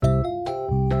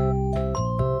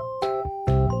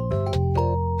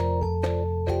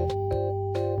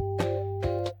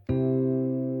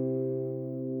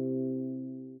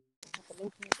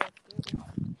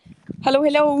Hello,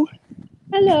 hello.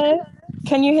 Hello.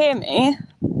 Can you hear me?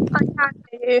 I can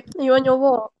hear you. Are you on your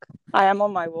walk? I am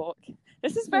on my walk.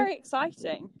 This is Mm. very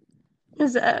exciting.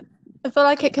 Is it? I feel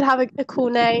like it could have a cool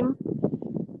name.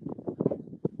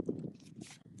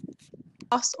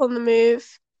 Us on the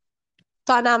move.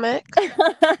 Dynamic.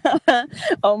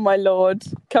 Oh my lord.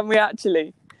 Can we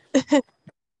actually?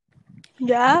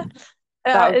 Yeah.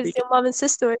 That would Is be. your mum and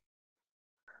sister?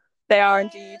 They are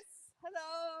indeed.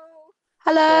 Hello.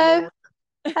 Hello.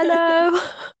 Adorable.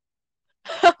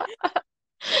 Hello.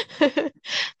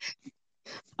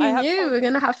 I You have knew we told were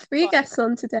going to have three quiet. guests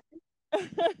on today. Be on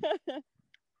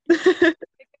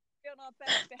our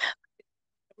best behavior.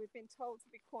 We've been told to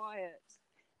be quiet.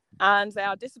 And they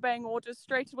are disobeying orders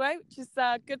straight away, which is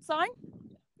a good sign.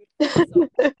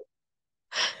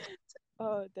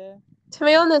 Oh dear. To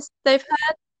be honest, the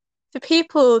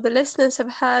listeners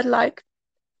have heard like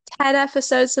 10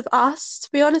 episodes of us. To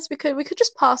be honest, we could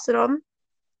just pass it on.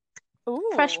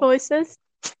 Fresh Ooh. voices.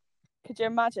 Could you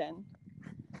imagine?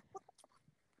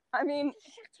 I mean,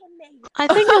 I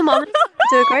think your mum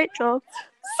do a great job.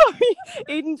 sorry,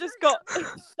 Eden just got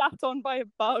shat on by a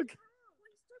bug.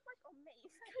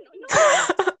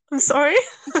 I'm sorry.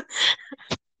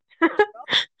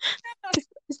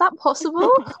 Is that possible?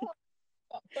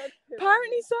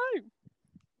 Apparently so.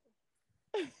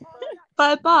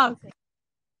 By a bug?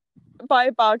 By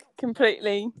a bug,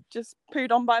 completely. Just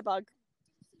pooed on by a bug.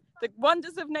 The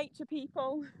wonders of nature,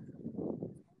 people.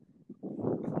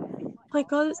 Oh my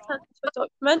God, it's turned into a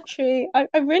documentary. I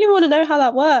really want to know how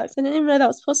that works. I didn't even know that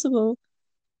was possible.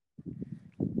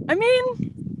 I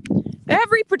mean, they have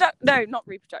not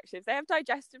reproductive. They have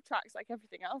digestive tracts like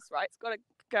everything else, right? It's got to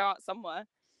go out somewhere.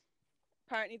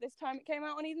 Apparently this time it came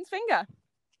out on Eden's finger.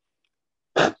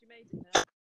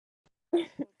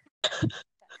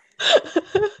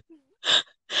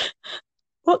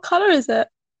 What colour is it?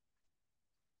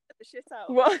 The shit out.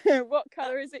 What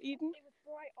colour is it, Eden? It was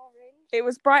bright orange. It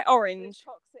was bright orange. The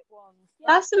toxic ones.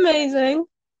 That's amazing.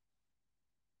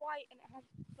 White and it has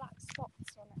black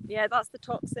spots on it. Yeah, that's the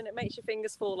toxin. It makes your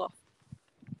fingers fall off.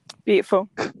 Beautiful.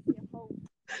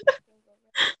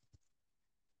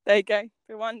 There you go.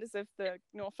 The wonders of the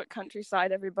Norfolk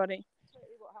countryside, everybody.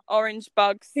 Orange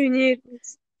bugs. Who knew?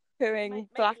 Pooing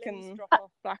black and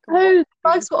black and Oh, white.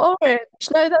 bugs were orange.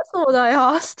 No, that's not what I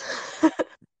asked.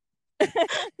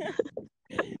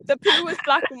 The poo was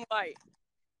black and white.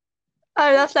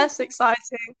 Oh, that's less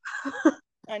exciting.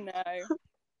 I know.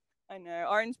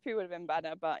 Orange poo would have been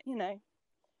better, but you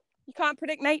can't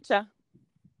predict nature.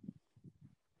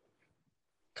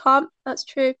 Can't. That's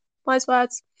true. Wise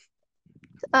words.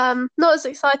 Not as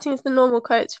exciting as the normal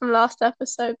quotes from last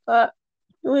episode, but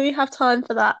we have time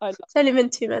for that. It's only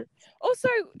been 2 minutes. Also,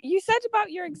 you said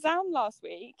about your exam last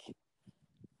week.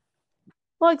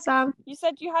 What exam? You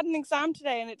said you had an exam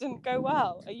today and it didn't go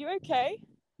well. Are you okay?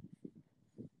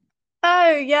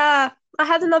 Oh, yeah. I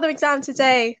had another exam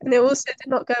today and it also did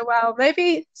not go well.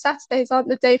 Maybe Saturdays aren't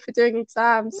the day for doing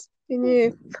exams. Who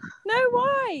knew? No,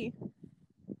 why?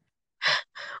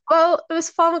 Well, it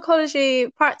was pharmacology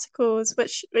practicals,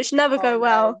 which never go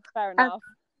well. Fair enough.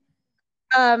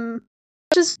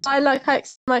 Just I like I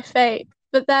accept my fate.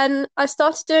 But then I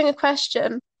started doing a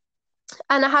question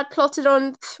and I had plotted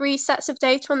on 3 sets of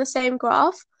data on the same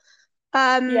graph.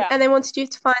 Yeah. And they wanted you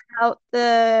to find out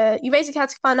you basically had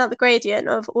to find out the gradient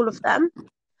of all of them.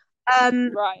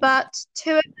 Right. But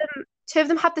two of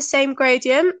them had the same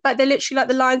gradient, but they literally like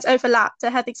the lines overlapped.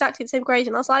 They had exactly the same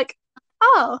gradient. I was like,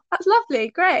 oh, that's lovely,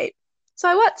 great. So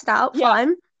I worked it out, Yeah.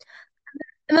 fine.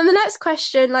 And then the next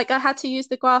question, like I had to use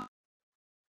the graph.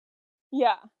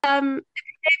 Yeah.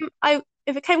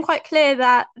 It became quite clear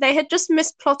that they had just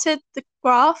misplotted the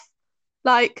graph.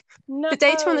 Like the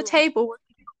data on the table was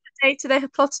the data they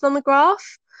had plotted on the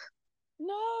graph.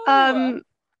 No.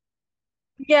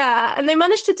 Yeah, and they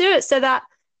managed to do it so that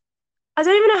I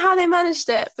don't even know how they managed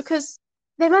it because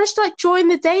they managed to like join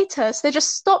the data. So they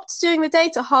just stopped doing the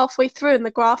data halfway through in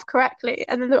the graph correctly,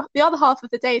 and then the other half of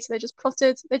the data they just kept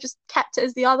it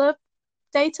as the other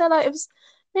data. Like it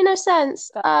made no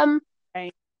sense.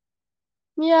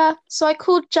 Yeah, so I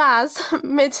called Jazz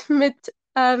mid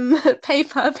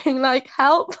paper being like,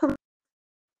 help.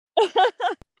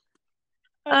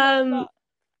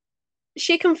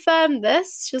 She confirmed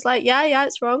this. She was like, yeah,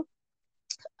 it's wrong.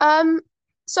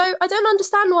 So I don't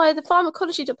understand why the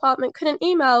pharmacology department couldn't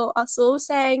email us all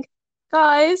saying,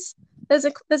 guys, there's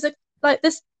a like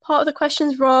this part of the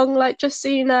question's wrong, like just so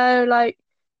you know, like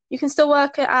you can still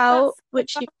work it out,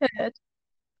 which you could.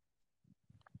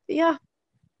 But yeah.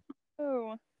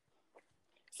 Oh.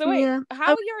 So wait, Yeah.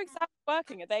 how are your exams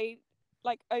working? Are they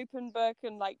like open book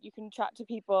and like you can chat to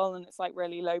people and it's like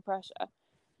really low pressure?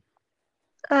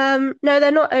 No,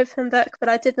 they're not open book, but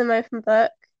I did them open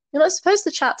book. You're not supposed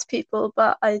to chat to people,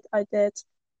 but I did.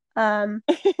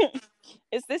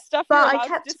 Is this stuff But you're I allowed to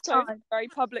kept disclose in time. a very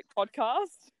public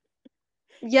podcast?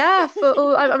 Yeah, for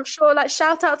all, I'm sure. Like,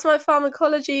 shout out to my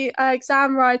pharmacology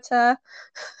exam writer,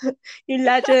 you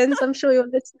legends. I'm sure you're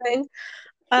listening.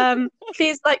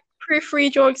 Please like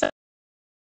proofread your exam.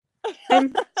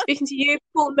 I'm speaking to you,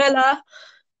 Paul Miller.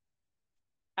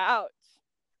 Ouch.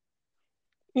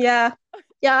 Yeah,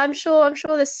 yeah. I'm sure.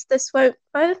 This won't.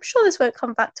 I'm sure this won't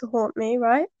come back to haunt me.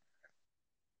 Right.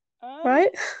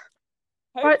 Right.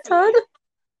 Right, Tan. Hopefully.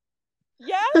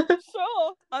 Yeah,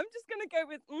 sure. I'm just gonna go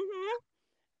with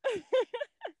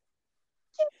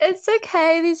It's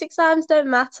okay. These exams don't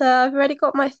matter. I've already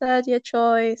got my third year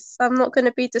choice. I'm not going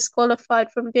to be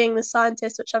disqualified from being the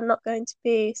scientist, which I'm not going to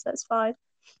be. So it's fine.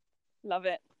 Love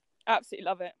it. Absolutely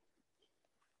love it.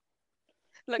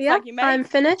 Looks Yeah, like you made I'm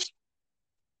finished.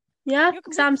 Yeah, You're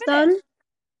completely exam's finished. done.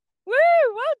 Woo!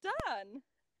 Well done.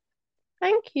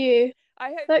 Thank you. I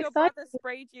hope So your excited. brother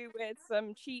sprayed you with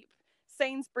some cheap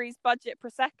Sainsbury's budget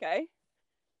prosecco.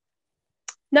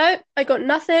 No, I got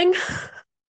nothing.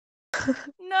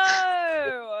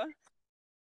 No.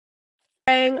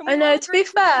 I know, to be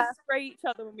fair. Spray each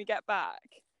other when we get back.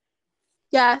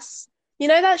 Yes. You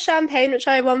know that champagne which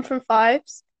I won from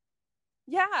Fives?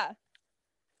 Yeah.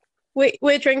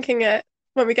 We're drinking it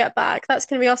when we get back. That's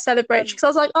going to be our celebration. Because I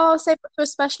was like, oh, I'll save it for a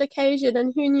special occasion.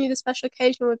 And who knew the special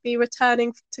occasion would be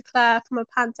returning to Claire from a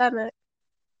pandemic?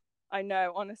 I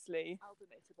know, honestly.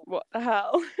 What the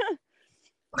hell?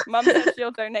 Mum said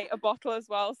she'll donate a bottle as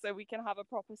well so we can have a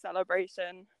proper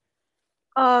celebration.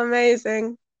 Oh,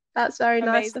 amazing. That's very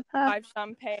nice of her. 5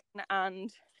 champagne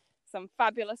and some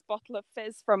fabulous bottle of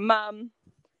fizz from Mum.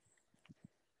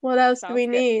 What else do we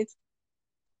need?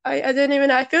 I don't even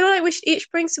know. I feel like we should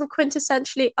each bring some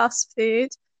quintessentially us food.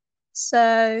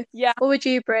 So, yeah. What would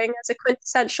you bring as a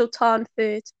quintessential Tarn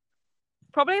food?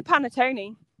 Probably a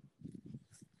panettone.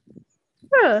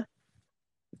 Huh.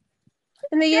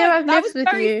 In the year I've lived with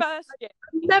you, I've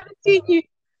never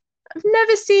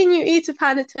seen you eat a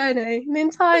panettone in the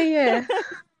entire year.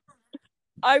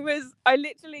 I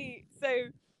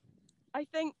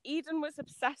think Eden was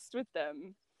obsessed with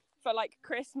them for like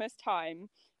Christmas time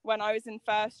when I was in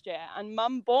first year, and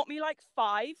Mum bought me like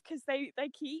 5 because they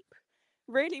keep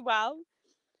really well.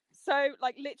 So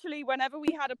like literally whenever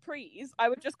we had a prees, I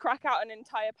would just crack out an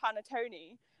entire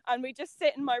panettone and we just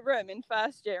sit in my room in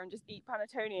first year and just eat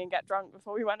panettone and get drunk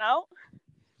before we went out.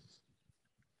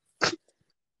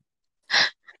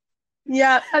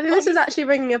 Yeah, I think this is actually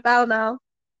ringing a bell now.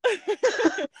 Do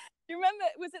you remember,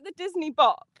 was it the Disney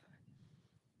Bop?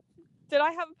 Did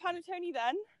I have a panettone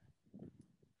then?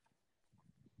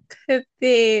 Could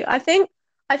be. I think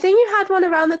you had one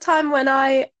around the time when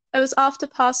it was after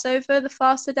Passover, the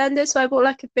fast had ended, so I bought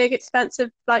like a big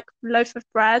expensive like loaf of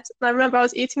bread. And I remember I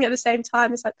was eating it at the same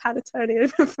time as like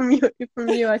panettone from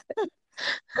you, I think.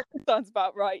 Sounds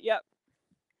about right, yep.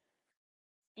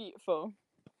 Beautiful.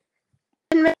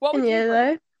 What would you bring?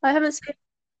 Though? I haven't seen.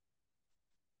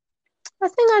 I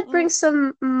think I'd bring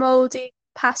some moldy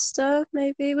pasta,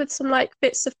 maybe, with some like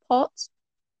bits of pot.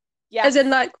 Yeah. As in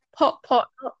like pot,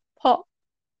 not pot.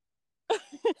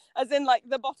 As in like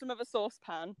the bottom of a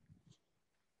saucepan.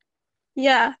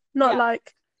 Yeah, not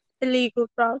like illegal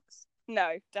drugs.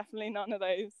 No, definitely none of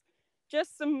those.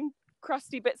 Just some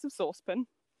crusty bits of saucepan.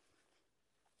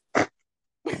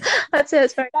 That's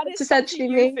it. It's essentially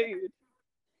me. Food.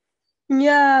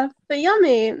 Yeah, but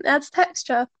yummy. It adds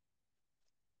texture.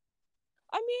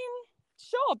 I mean,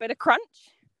 sure, a bit of crunch.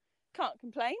 Can't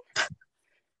complain.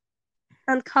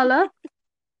 And colour.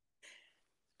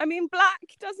 I mean, black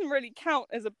doesn't really count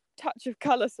as a touch of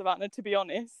colour, Savannah, to be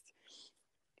honest.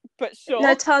 But sure.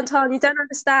 No, Tan, you don't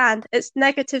understand. It's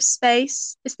negative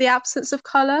space. It's the absence of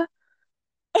colour.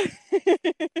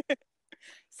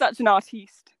 Such an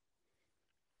artiste.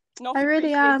 I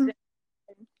really am.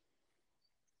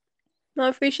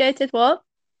 Not appreciated what?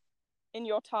 In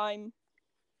your time.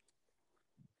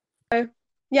 So,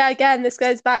 yeah, again, this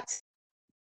goes back to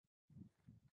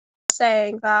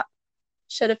saying that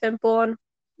should have been born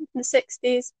in the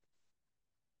 60s.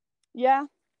 Yeah,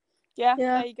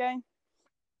 there you go.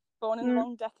 Born in the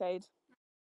wrong decade.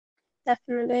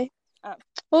 Definitely.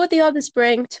 What would the others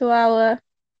bring to our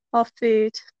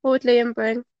food? What would Liam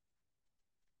bring?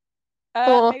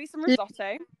 Maybe some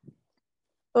risotto.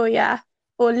 Oh yeah.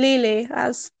 Or Lily,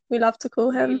 as we love to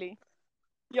call him. Lily.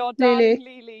 Your darling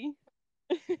Lily.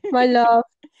 My love.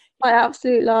 My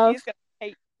absolute love. He's going to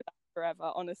hate that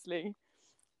forever, honestly.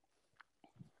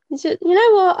 You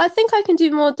know what? I think I can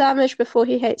do more damage before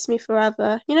he hates me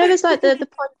forever. You know, there's like the point of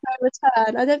no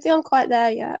return. I don't think I'm quite there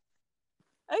yet.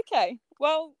 Okay,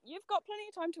 well, you've got plenty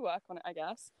of time to work on it, I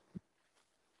guess.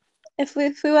 If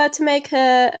we were to make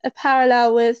a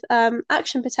parallel with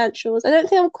action potentials, I don't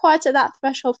think I'm quite at that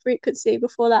threshold frequency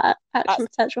before that action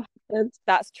potential happens.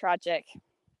 That's tragic.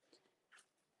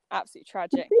 Absolutely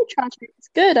tragic. It's really tragic. It's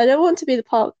good. I don't want to be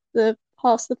past the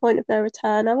point of no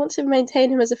return. I want to maintain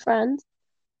him as a friend.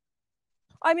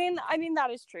 I mean that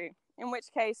is true. In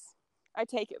which case, I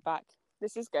take it back.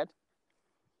 This is good.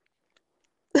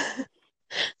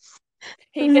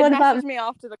 He did message me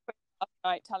after the quiz last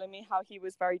night, telling me how he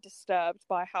was very disturbed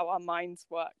by how our minds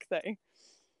work, though.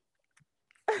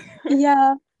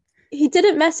 Yeah, he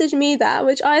didn't message me that,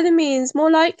 which either means more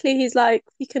likely he's like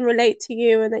he can relate to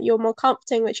you and that you're more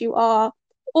comforting, which you are,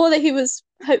 or that he was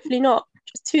hopefully not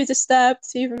just too disturbed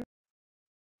to even.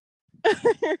 Do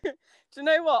you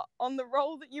know what? On the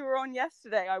roll that you were on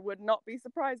yesterday, I would not be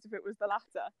surprised if it was the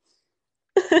latter.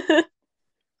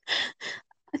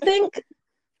 I think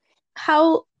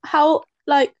how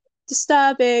like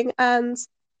disturbing and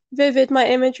vivid my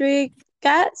imagery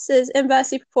gets is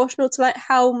inversely proportional to like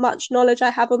how much knowledge I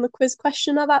have on the quiz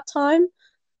question at that time.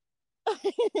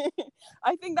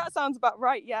 I think that sounds about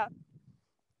right, yeah.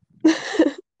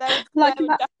 There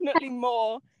were definitely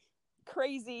more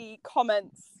crazy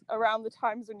comments around the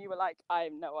times when you were like, I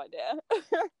have no idea.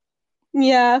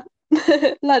 Yeah.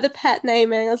 Like the pet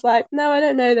naming. I was like, no, I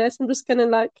don't know this. I'm just gonna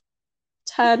like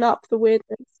turn up the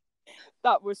weirdness.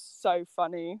 That was so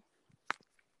funny.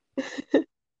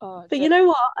 Oh, but you know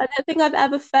what? I don't think I've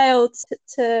ever failed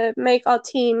to make our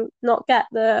team not get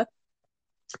the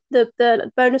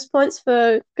bonus points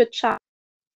for good chat.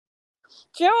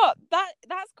 Do you know what?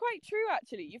 That's quite true,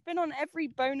 actually. You've been on every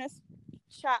bonus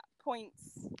chat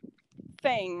points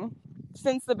thing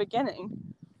since the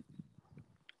beginning.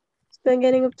 It's the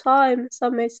beginning of time,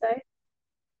 some may say.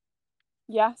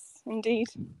 Yes, indeed.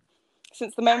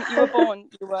 Since the moment you were born,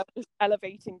 you were just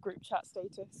elevating group chat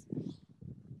status.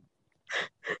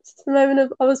 Since the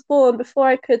moment I was born, before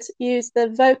I could use the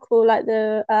vocal, like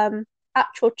the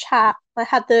actual chat, I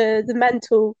had the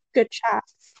mental good chat.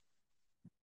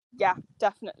 Yeah,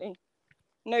 definitely.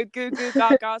 No goo goo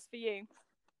gagas for you.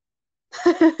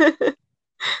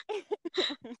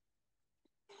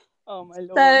 Oh my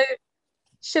lord. So,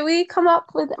 should we come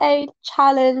up with a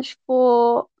challenge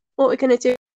for what we're going to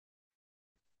do?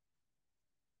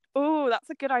 Oh, that's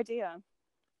a good idea.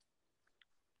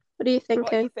 What are you thinking?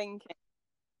 What are you thinking?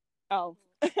 Oh.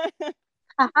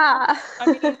 Haha.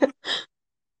 I mean,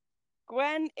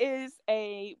 Gwen is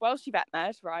a welshie vet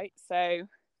nerd, right? So, I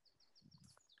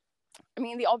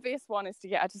mean, the obvious one is to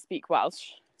get her to speak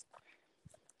Welsh.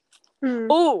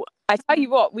 Oh, I tell you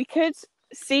what, we could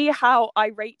see how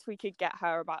irate we could get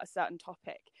her about a certain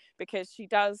topic, because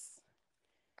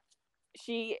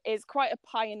she is quite a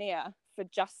pioneer for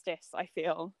justice, I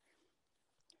feel.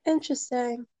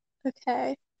 Interesting.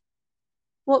 Okay.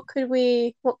 What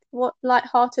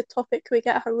light-hearted topic could we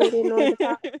get her really annoyed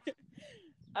about?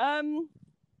 I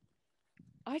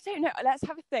don't know. Let's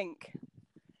have a think.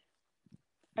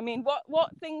 I mean,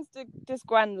 what things does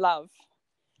Gwen love?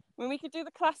 I mean, we could do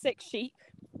the classic sheep.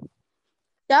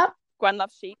 Yep. Gwen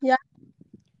loves sheep. Yep.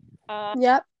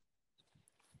 Yep.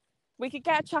 We could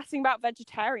get her chatting about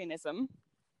vegetarianism,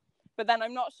 but then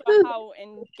I'm not sure how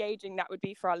engaging that would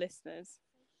be for our listeners.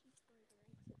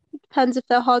 Depends if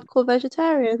they're hardcore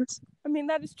vegetarians. I mean,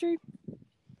 that is true.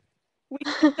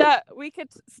 We could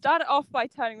start it off by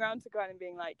turning around to Gwen and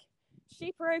being like,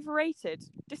 sheep are overrated.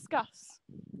 Discuss.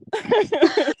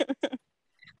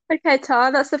 Okay,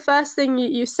 Tan, that's the first thing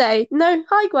you say. No,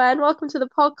 hi Gwen, welcome to the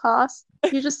podcast.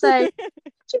 You just say,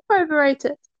 sheep are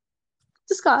overrated.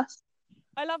 Discuss.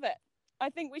 I love it. I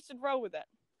think we should roll with it.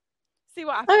 See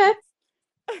what happens.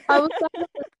 Okay. I will send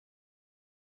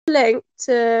a link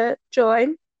to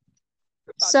join.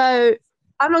 So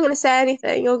I'm not going to say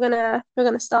anything. You're gonna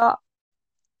start.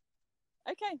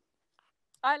 Okay.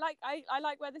 I like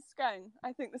where this is going.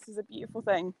 I think this is a beautiful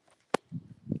thing.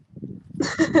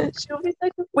 She'll be so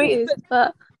confused,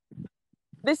 but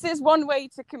this is one way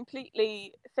to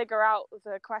completely figure out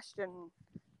the question.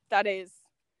 That is,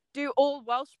 do all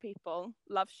Welsh people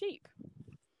love sheep?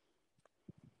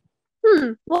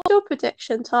 What's your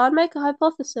prediction, Tan? Make a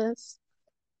hypothesis.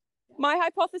 My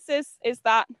hypothesis is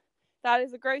that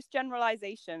is a gross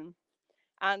generalization,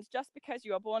 and just because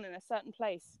you are born in a certain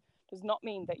place does not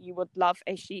mean that you would love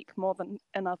a sheep more than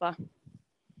another.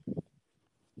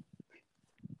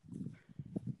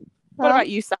 What about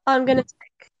you, Sam? I'm gonna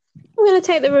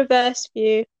take the reverse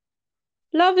view.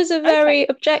 Love is a very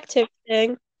objective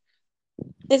thing.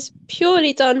 is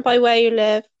purely done by where you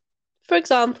live. For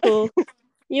example,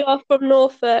 you are from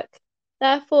Norfolk,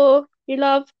 therefore you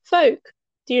love folk.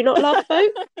 Do you not love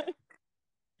folk?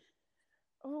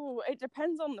 Oh, it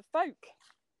depends on the folk.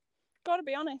 Gotta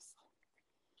be honest.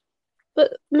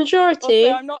 But majority,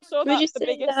 Also, I'm not sure would you that's the say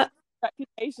biggest that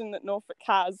reputation that Norfolk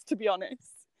has, to be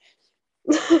honest.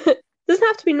 doesn't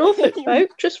have to be Norfolk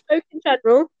folk, just folk in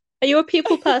general. Are you a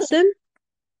people person?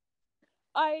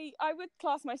 I would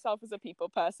class myself as a people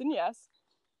person, yes.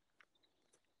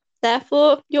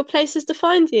 Therefore, your place has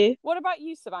defined you. What about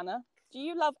you, Savannah? Do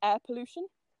you love air pollution?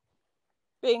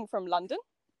 Being from London?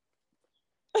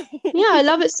 Yeah, I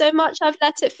love it so much I've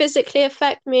let it physically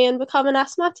affect me and become an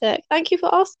asthmatic. Thank you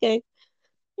for asking.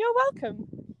 You're welcome.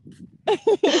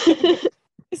 This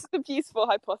is a beautiful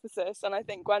hypothesis, and I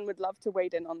think Gwen would love to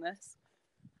wade in on this.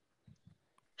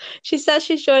 She says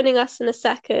she's joining us in a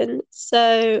second,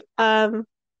 so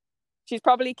she's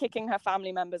probably kicking her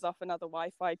family members off another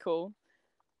Wi-Fi call.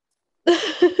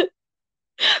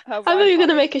 How about you're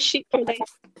gonna make a sheep relate?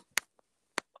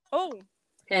 Oh,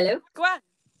 hello, Gwen.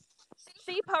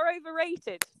 Sheep are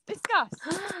overrated. Discuss.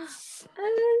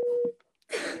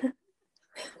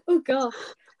 Oh gosh,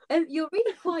 you're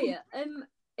really quiet.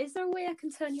 Is there a way I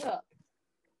can turn you up?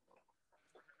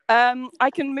 I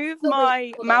can move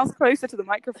my mouth closer to the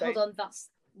microphone. Hold on,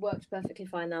 that's worked perfectly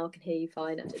fine now. I can hear you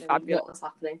fine. I don't know what was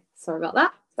happening. Sorry about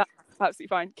that. That's absolutely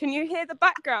fine. Can you hear the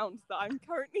background that I'm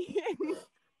currently in?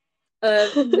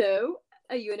 No.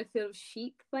 Are you in a field of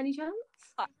sheep by any chance?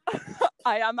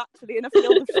 I am actually in a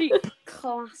field of sheep.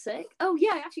 Classic. Oh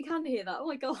yeah, I actually can hear that. Oh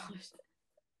my gosh.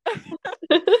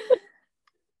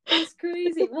 That's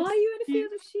crazy. Why are you in a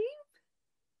field of sheep?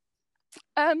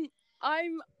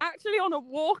 I'm actually on a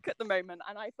walk at the moment,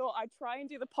 and I thought I'd try and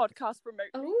do the podcast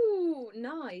remotely. Oh,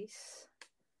 nice.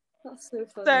 That's so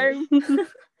funny. So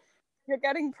you're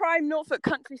getting prime Norfolk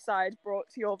countryside brought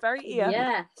to your very ear.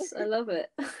 Yes, I love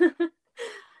it.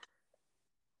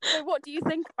 So what do you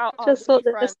think about our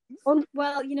friends?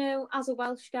 Well, you know, as a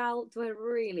Welsh gal, do I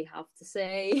really have to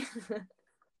say?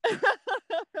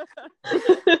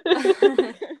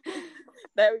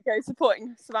 There we go,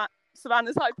 supporting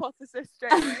Savannah's hypothesis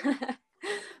straight away.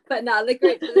 But no, they're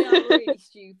great, but they are really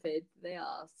stupid. They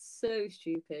are so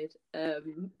stupid.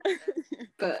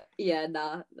 But yeah,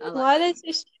 nah. Why are they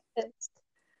so stupid?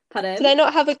 Pardon? Do they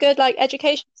not have a good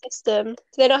education system?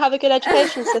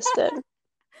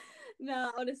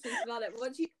 No, honestly, Savannah,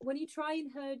 when you try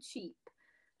and herd sheep,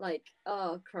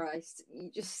 oh Christ,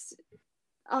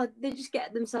 they just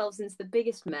get themselves into the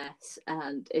biggest mess,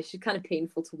 and it's just kind of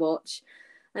painful to watch.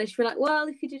 And she'd be like, well,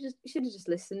 if you should have just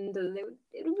listened, and it would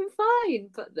have been fine.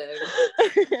 But no,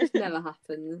 it just never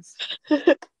happens.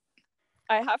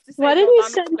 I have to say, why don't you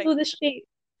send all the sheep?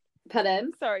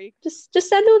 Pardon? Sorry. Just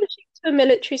send all the sheep to a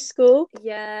military school.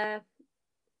 Yeah,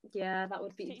 that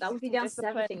would be the answer to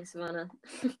everything, Savannah.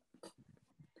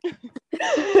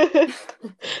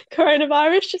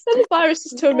 Coronavirus, just send the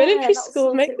viruses to a military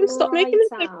school. Make them stop making them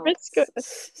so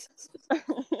promiscuous.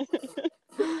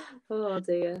 Oh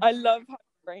dear. I love how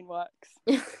your brain works.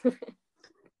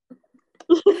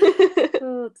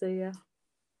 Oh dear.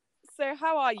 So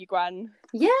how are you, Gwen?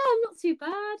 Yeah, I'm not too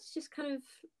bad. Just kind of,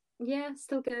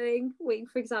 still going, waiting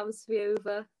for exams to be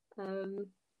over.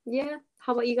 Yeah.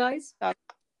 How about you guys?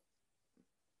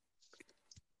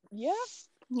 Yeah,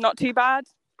 not too bad.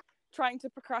 Trying to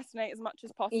procrastinate as much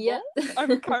as possible. Yeah.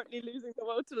 I'm currently losing the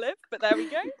will to live, but there we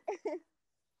go.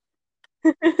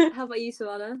 How about you,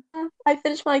 Savannah? I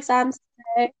finished my exams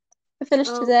today. I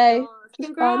finished today.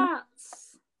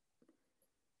 Congrats.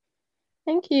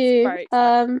 Thank you.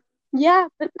 Yeah,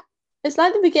 but it's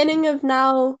like the beginning of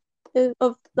now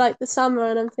of the summer,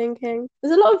 and I'm thinking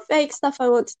there's a lot of vague stuff I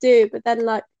want to do, but then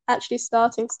actually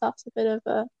starting stuff's a bit of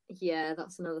a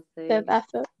that's another thing. Bit of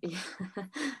effort.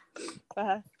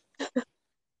 Yeah.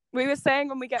 We were saying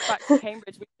when we get back to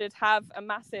Cambridge, we should have a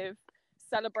massive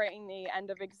celebrating the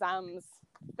end of exams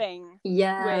thing.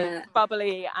 Yeah. With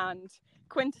bubbly and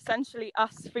quintessentially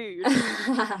us food.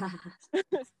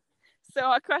 So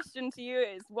our question to you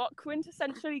is, what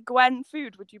quintessentially Gwen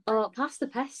food would you bring? Oh, pasta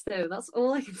pesto. That's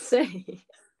all I can say.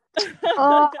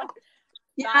 Oh,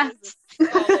 yes.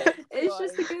 It's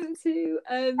just a go-to.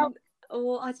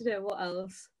 Or I don't know what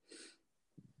else.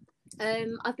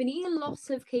 I've been eating lots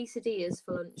of quesadillas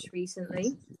for lunch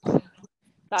recently.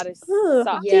 That is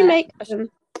how do you make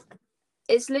them?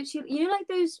 It's literally,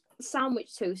 those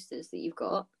sandwich toasters that you've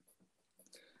got?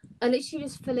 I literally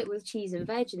just fill it with cheese and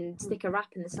veg and stick a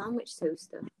wrap in the sandwich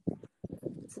toaster.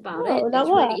 That's about it. It's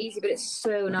really easy, but it's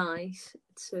so nice.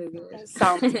 It's so good. It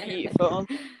sounds beautiful.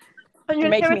 You're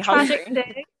making me hungry.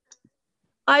 Day.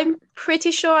 I'm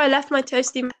pretty sure I left my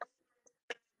toasty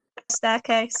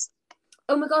staircase.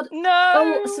 Oh my god.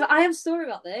 No. Oh, so I have a story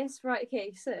about this. Right,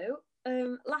 okay, so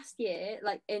last year,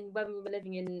 like when we were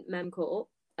living in Mem Court,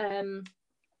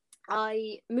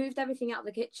 I moved everything out of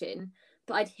the kitchen,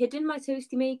 but I'd hidden my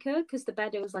toasty maker because the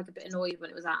bed was like a bit annoyed when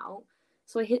it was out.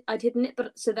 So I'd hidden it,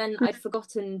 but so then I'd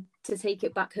forgotten to take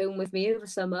it back home with me over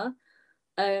summer.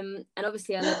 And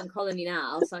obviously I live in Colony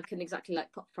now, so I couldn't exactly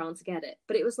like pop around to get it.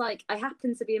 But it was like I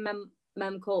happened to be in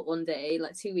Mem Court one day,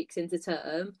 like 2 weeks into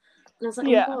term, and I was like,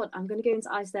 oh my god, I'm gonna go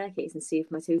into I staircase and see if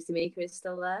my toasty maker is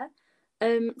still there.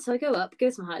 So I go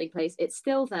to my hiding place. It's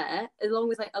still there, along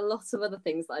with like a lot of other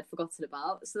things that I'd forgotten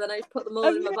about. So then I put them all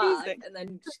in my bag and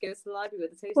then just go to the library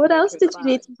with the toasty maker. What else did you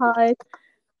need to hide?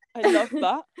 I love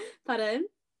that. Pardon?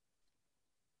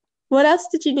 What else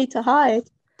did you need to hide?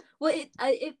 Well,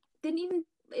 it didn't even.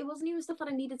 It wasn't even stuff that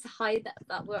I needed to hide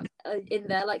that were in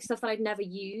there, like stuff that I'd never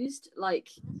used. Like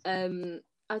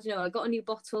I don't know. I got a new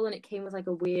bottle and it came with like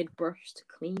a weird brush to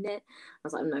clean it. I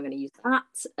was like, I'm not going to use that.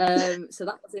 So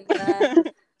that was in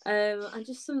there. And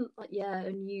just some like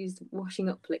unused washing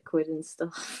up liquid and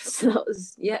stuff. So that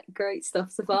was great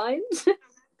stuff to find.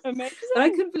 Amazing. And I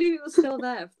couldn't believe it was still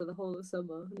there for the whole of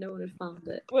summer. No one had found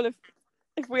it. Well,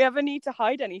 if we ever need to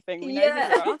hide anything, we know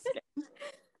who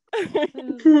we're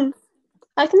asking.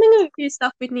 I can think of a few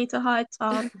stuff we'd need to hide,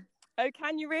 Tom. Oh,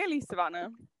 can you really,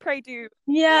 Savannah? Pray do.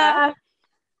 Yeah.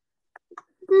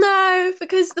 No,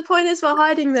 because the point is we're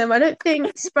hiding them. I don't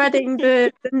think spreading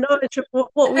the knowledge of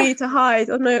what we need to hide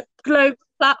on a global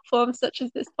platform such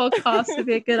as this podcast would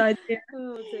be a good idea.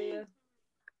 Oh dear.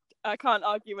 I can't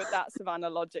argue with that Savannah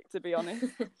logic, to be honest.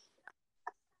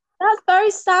 That's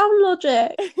very sound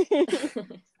logic.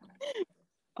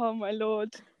 Oh my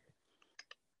lord.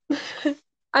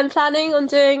 I'm planning on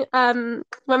doing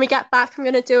when we get back. I'm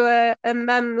gonna do a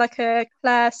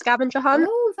Claire scavenger hunt.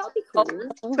 Oh, that'd be cool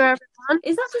for everyone.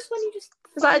 Is that just when you just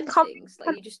find things?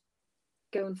 Like you just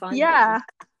go and find things? Oh,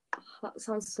 that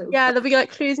sounds so. Yeah, fun. there'll be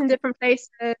like clues in different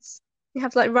places. You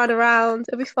have to like run around.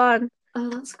 It'll be fun. Oh,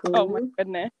 that's cool. Oh my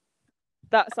goodness,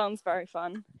 that sounds very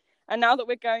fun. And now that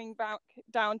we're going back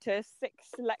down to 6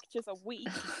 lectures a week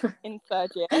in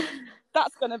third year,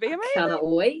 that's gonna be amazing. Cannot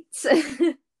wait.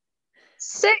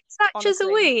 6 lectures a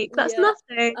week. That's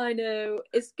nothing. I know.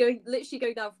 It's literally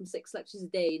going down from 6 lectures a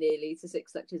day nearly to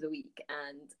 6 lectures a week,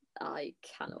 and I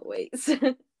cannot wait. It's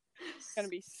gonna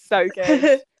be so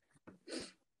good.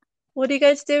 What are you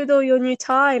going to do with all your new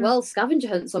time? Well, scavenger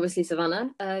hunts, obviously, Savannah.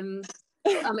 I'm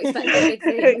expecting big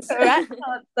things. Correct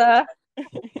answer.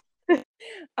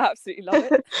 Absolutely love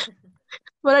it.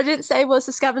 What I didn't say was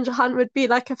the scavenger hunt would be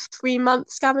like a 3-month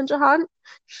scavenger hunt,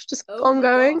 just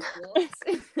ongoing.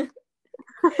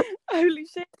 Holy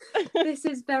shit. This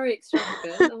is very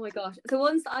extravagant. Oh my gosh. The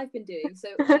ones that I've been doing. So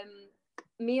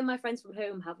me and my friends from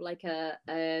home have like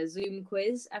a Zoom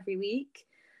quiz every week.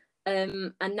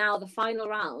 And now the final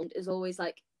round is always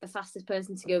like the fastest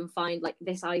person to go and find like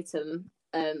this item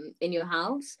in your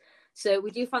house. So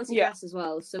we do fancy dress as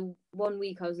well. So one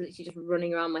week I was literally just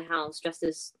running around my house dressed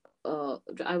as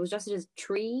I was dressed as a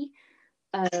tree.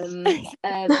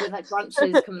 With like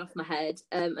branches coming off my head,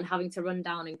 and having to run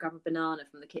down and grab a banana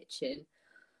from the kitchen.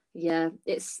 Yeah,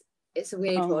 it's a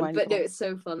weird one, but no, it's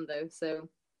so fun though. So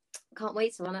can't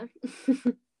wait, Savannah.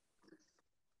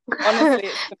 Honestly,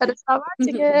 better start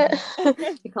writing it.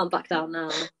 You can't back down now.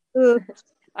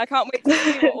 I can't wait to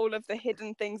see what all of the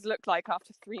hidden things look like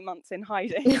after 3 months in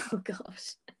hiding. Oh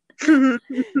gosh. Can't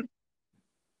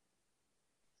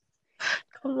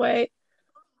wait.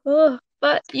 Oh.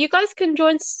 But you guys can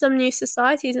join some new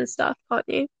societies and stuff, can't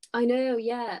you? I know,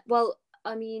 yeah. Well,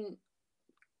 I mean,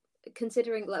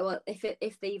 considering like, well,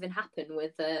 if they even happen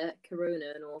with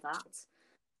Corona and all that,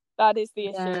 that is the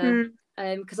issue.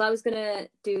 Because I was gonna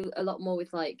do a lot more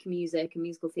with like music and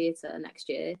musical theatre next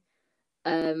year.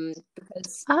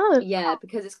 Because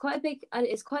because it's quite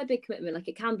a big commitment. Like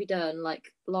it can be done.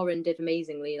 Like Lauren did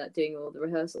amazingly, like doing all the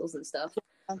rehearsals and stuff.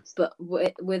 But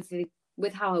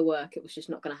with how I work, it was just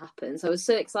not going to happen. So I was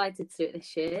so excited to do it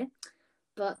this year,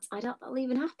 but I doubt that'll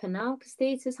even happen now because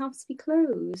theatres have to be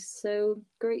closed. So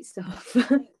great stuff.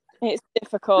 It's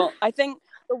difficult. I think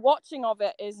the watching of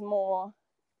it is more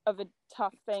of a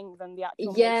tough thing than the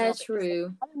actual. Yeah,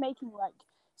 true. They're making like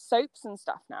soaps and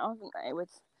stuff now, haven't they?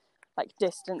 With like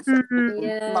distance and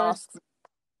masks.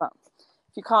 But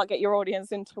if you can't get your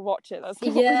audience in to watch it, that's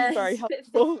not really very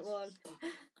helpful.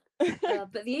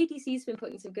 But the ADC's been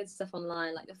putting some good stuff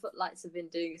online. Like the Footlights have been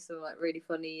doing some like really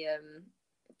funny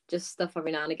just stuff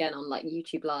every now and again on like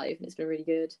YouTube Live, and it's been really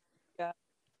good.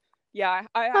 Yeah,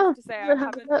 I have to say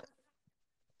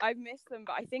I I've missed them,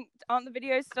 but I think aren't the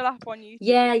videos still up on YouTube?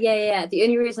 Yeah. The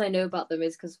only reason I know about them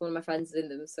is because one of my friends is in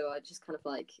them, so I just kind of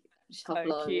like just hop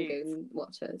along cute. and go and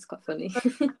watch it. It's quite funny.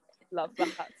 Love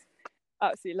that.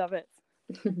 Absolutely love it.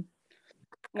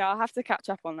 No, I'll have to catch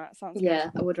up on that. Sounds yeah,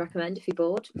 good. I would recommend if you're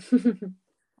bored.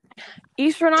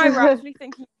 Isha and I were actually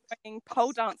thinking of joining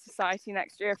pole dance society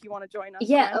next year if you want to join us.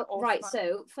 Yeah, Gwen, or right.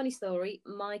 Savannah. So, funny story.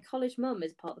 My college mum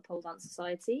is part of the pole dance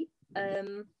society.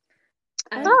 And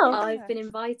Oh. I've been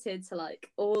invited to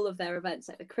like all of their events,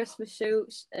 like the Christmas show.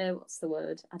 What's the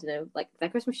word? I don't know. Like their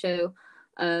Christmas show,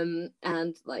 and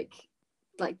like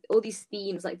all these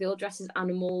themes. Like they all dress as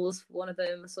animals. One of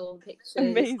them, I saw pictures.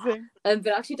 Amazing. But it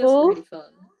actually does look really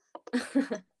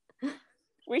fun.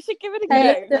 We should give it a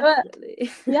Hey, go. do it.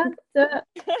 Definitely. Yeah, do it.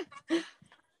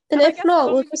 And I if guess not, as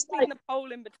long we'll as just you like clean the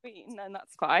pole in between, then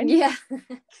that's fine. Yeah. For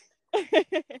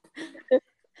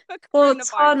Well, it's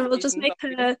fun. coronavirus We'll just reasons,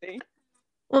 obviously.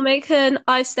 we'll make an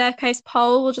ice staircase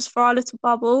pole. We'll just throw our little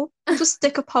bubble. Just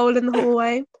stick a pole in the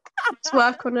hallway. Just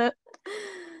work on it.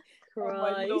 Oh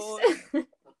my lord. Christ.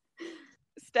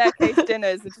 Staircase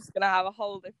dinners are just going to have a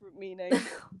whole different meaning.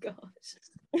 Oh gosh.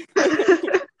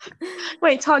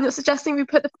 Wait, Tan, you're suggesting we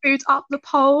put the food up the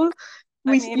pole?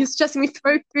 You're suggesting we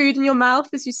throw food in your mouth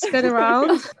as you spin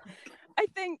around? I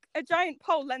think a giant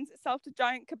pole lends itself to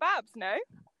giant kebabs, no?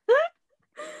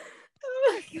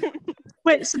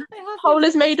 Wait, so the pole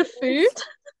is made of food?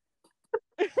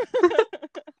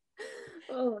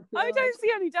 Oh, I don't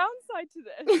see any downside to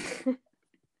this.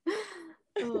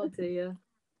 Oh dear.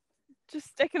 Just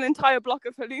stick an entire block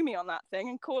of halloumi on that thing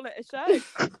and call it a show.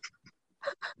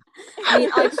 I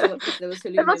mean, I'd show up if there was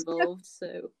halloumi involved,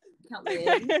 so count me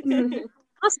in.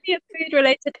 Must be a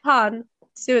food-related pun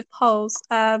to do with poles.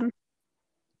 A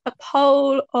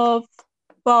pole of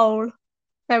bowl.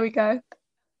 There we go.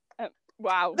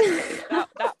 Wow,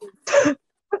 that was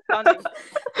funny.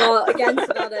 Well, again,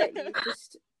 Savannah, you've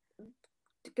just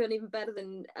gone even better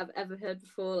than I've ever heard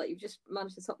before. Like, you've just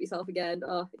managed to top yourself again.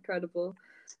 Oh, incredible.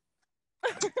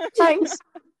 Thanks.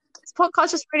 This podcast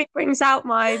just really brings out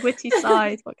my witty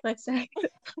side. What can I say?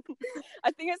 I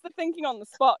think it's the thinking on the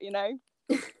spot, you know.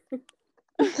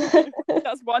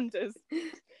 Does wonders.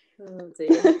 Oh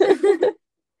dear.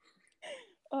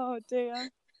 Oh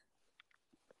dear.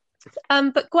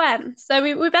 But Gwen, so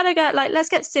we better get let's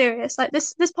get serious. Like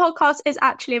this podcast is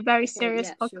actually a very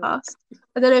serious podcast. Sure.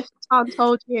 I don't know if Tan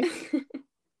told you.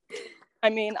 I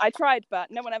mean, I tried,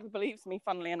 but no one ever believes me,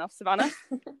 funnily enough, Savannah.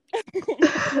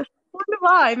 I wonder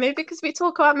why. Maybe because we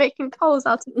talk about making poles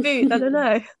out of food. I don't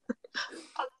know.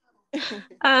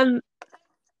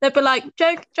 No, but like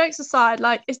jokes aside,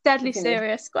 like it's deadly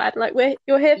serious, Gwen. Like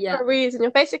you're here for a reason.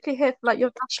 You're basically here for like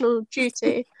your national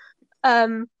duty,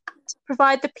 to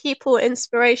provide the people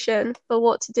inspiration for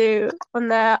what to do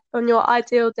on your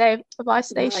ideal day of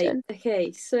isolation. Right.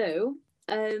 Okay, so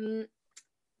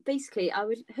basically, I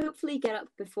would hopefully get up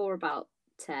before about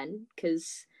 10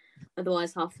 because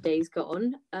otherwise half the day's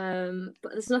gone.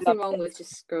 But there's nothing wrong with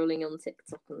just scrolling on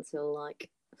TikTok until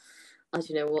like I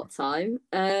don't know what time.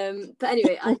 But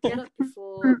anyway, I'd get up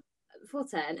before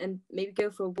 10 and maybe go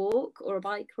for a walk or a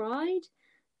bike ride.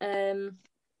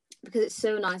 Because it's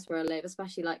so nice where I live,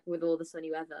 especially like with all the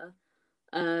sunny weather.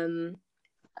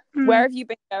 Where have you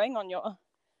been going on your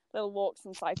little walks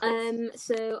and cycles?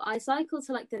 So I cycle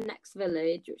to like the next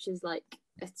village, which is like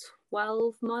a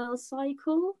 12-mile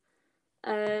cycle.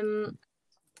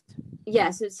 Yeah,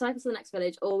 so cycle to the next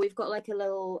village, or we've got like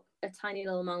a tiny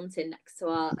little mountain next to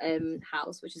our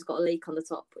house, which has got a lake on the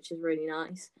top, which is really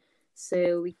nice.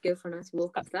 So we go for a nice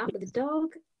walk up that with the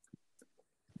dog.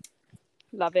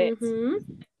 Love it.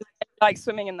 Mm-hmm. Like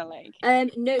swimming in the lake?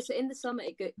 No, so in the summer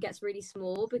it gets really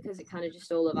small because it kind of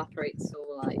just all evaporates,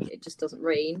 or like it just doesn't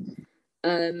rain.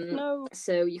 No.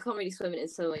 So you can't really swim in it in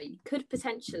summer. You could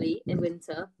potentially in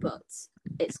winter, but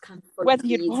it's kind of full whether of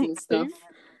you'd weeds want and stuff.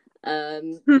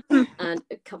 And I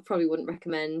probably wouldn't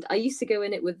recommend. I used to go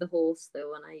in it with the horse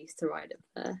though, when I used to ride it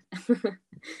there.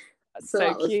 So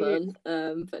that was cute.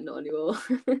 fun, but not anymore.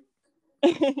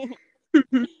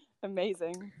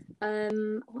 Amazing.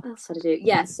 What else did I do?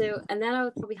 Yeah, so and then I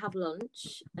would probably have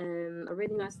lunch, a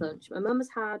really nice lunch. My mum has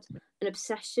had an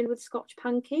obsession with Scotch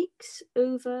pancakes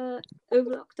over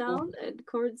lockdown and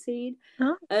quarantine.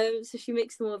 Huh? So she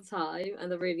makes them all the time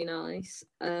and they're really nice.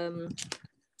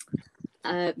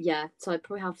 Yeah, so I'd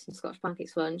probably have some Scotch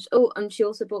pancakes for lunch. Oh, and she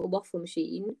also bought a waffle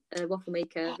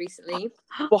maker recently.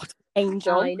 What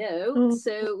angel! I know.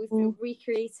 So we've been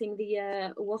recreating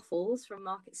the waffles from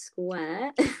Market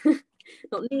Square.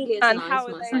 Not nearly as and nice, how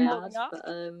are they holding up?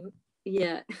 But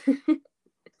yeah.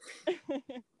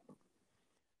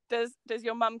 Does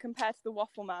your mum compare to the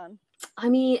waffle man? I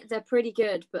mean, they're pretty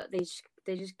good, but they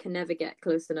just can never get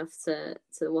close enough to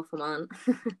the waffle man.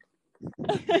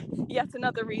 Yet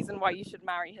another reason why you should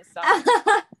marry his son.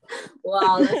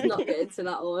 Wow, let's not get into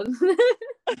that one.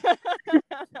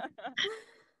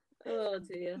 Oh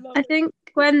dear. I think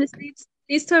Gwen, this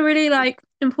leads to a really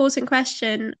important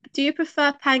question. Do you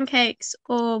prefer pancakes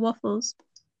or waffles?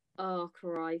 Oh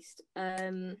Christ.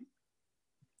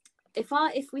 If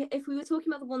we were talking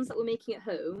about the ones that we're making at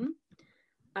home,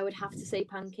 I would have to say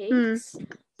pancakes.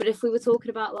 But if we were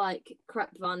talking about like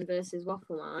crepe van versus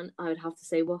waffle man, I would have to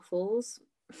say waffles.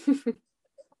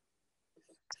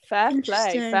 Fair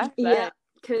play. Yeah,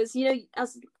 because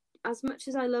as much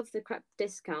as I love the crepe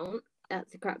discount at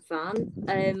the crepe van,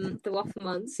 the waffle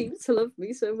man seems to love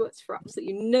me so much for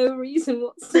absolutely no reason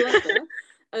whatsoever.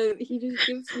 He just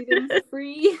gives me them for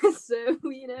free, so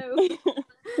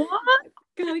What?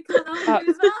 Kind of can't argue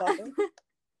with that.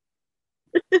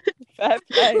 Fair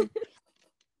play.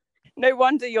 No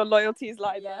wonder your loyalties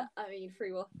lie there. I mean,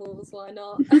 free waffles, why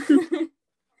not?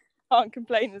 Can't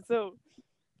complain at all.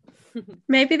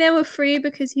 Maybe they were free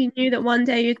because he knew that one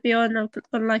day you'd be on like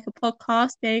a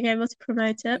podcast, being able to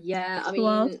promote it. Yeah, I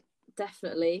mean,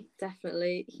 definitely. I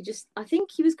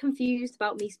think he was confused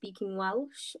about me speaking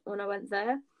Welsh when I went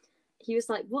there. He was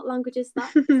like, "What language is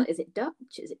that?" Like, is it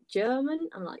Dutch? Is it German?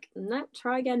 I'm like, "No,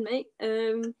 try again, mate."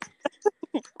 And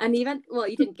he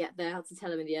didn't get there. I had to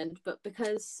tell him in the end. But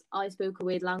because I spoke a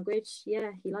weird language,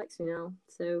 yeah, he likes me now.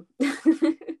 So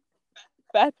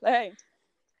fair play.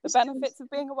 The benefits of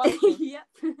being a Welshie. Yep.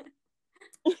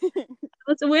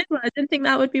 That's a weird one. I didn't think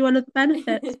that would be one of the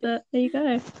benefits, but there you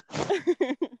go.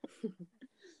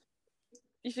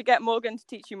 You should get Morgan to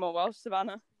teach you more Welsh,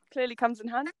 Savannah. Clearly comes in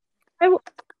handy. You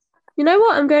know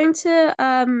what? I'm going to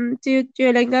do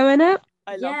Duolingo in it.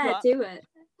 I love that. Do it.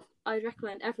 I'd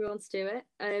recommend everyone to do it.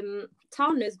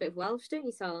 Tarn knows a bit of Welsh, don't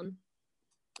you, Tarn?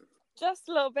 Just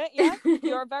a little bit, yeah.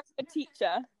 You're a very good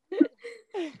teacher.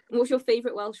 What's your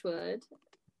favourite Welsh word?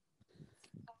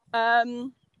 Oh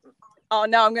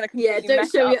no, I'm gonna completely don't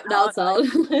mess show it me up now, Tarn.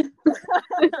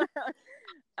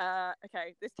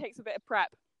 Okay, this takes a bit of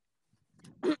prep.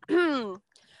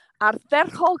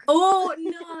 Ardderchog. Oh,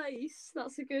 nice.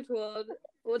 That's a good one.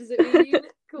 What does it mean?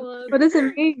 Come on. What does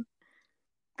it mean?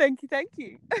 Thank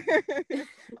you.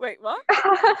 Wait, what?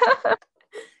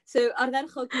 So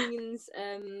ardderchog means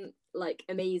like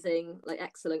amazing, like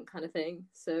excellent kind of thing.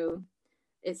 So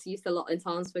it's used a lot in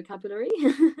Tarn's vocabulary.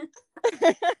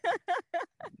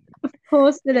 Of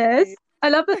course it is. I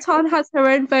love that Tarn has her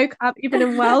own vocab, even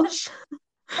in Welsh.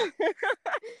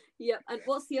 Yeah, and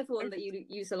what's the other one that you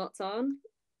use a lot, Tarn?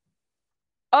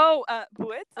 Oh,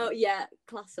 bwyd. Oh yeah,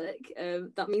 classic.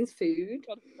 That means food.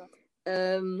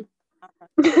 And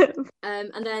then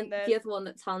the other one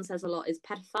that Tarn says a lot is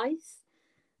perffaith.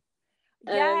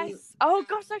 Yes. Oh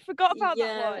gosh, I forgot about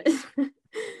that one.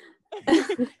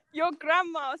 Your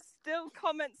grandma still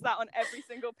comments that on every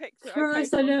single picture.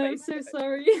 Christ, I know. I'm so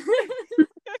sorry. It's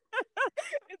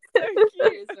so cute.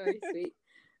 It's very sweet.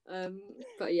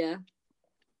 But yeah.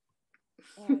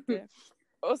 Oh, dear.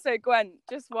 Also, Gwen,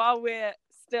 just while we're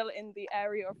still in the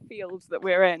area of fields that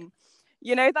we're in,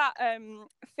 you know that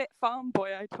fit farm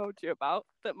boy I told you about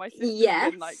that my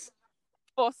sister's been like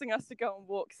forcing us to go on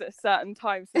walks at a certain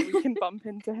time so we can bump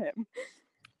into him.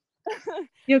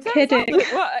 You're kidding. Oh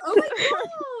my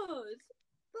god,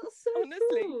 that's so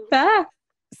honestly cool. Fair.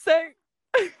 So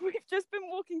we've just been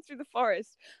walking through the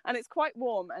forest and it's quite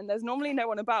warm and there's normally no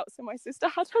one about, so my sister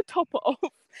had her top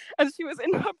off and she was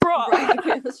in her bra. Right,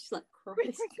 okay, that's just like we were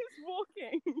Christ. just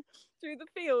walking through the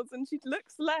fields and she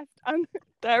looks left and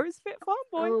there is Fit Farm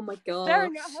Boy Oh my god.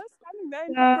 staring at her standing there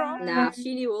in her bra. Nah,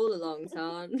 she knew all along,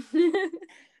 Tarn.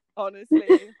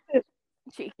 Honestly.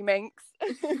 Cheeky minx.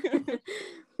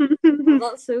 Oh,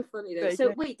 that's so funny though. So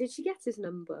Okay. wait, did she get his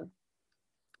number?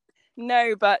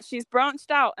 No, but she's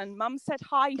branched out and Mum said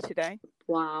hi today.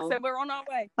 Wow. So we're on our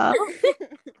way. Oh. Does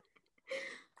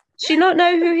she not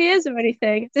know who he is or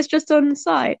anything? Is this just on the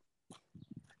site?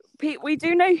 Pete, we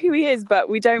do know who he is, but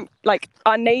we don't, like,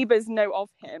 our neighbours know of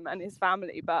him and his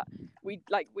family, but we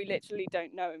literally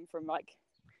don't know him from like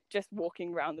just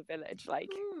walking around the village. Like,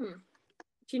 Do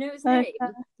you know his name?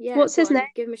 Yeah. What's his name?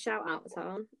 Give him a shout out,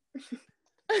 Tarn.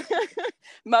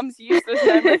 Mum's useless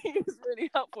memory is really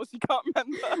helpful. She can't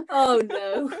remember. Oh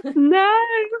no. No.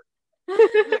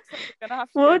 Looks like we're gonna have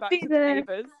to go back to the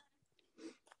neighbours.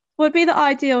 What would be the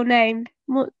ideal name?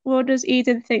 What does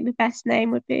Eden think the best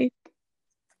name would be?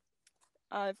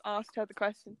 I've asked her the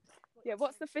question. Yeah,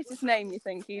 what's the fittest name you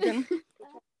think, Eden?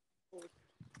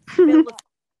 Phil the Farm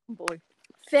Boy.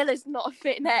 Phil is not a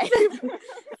fit name. Phil's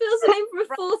the name for a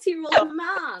 40-year-old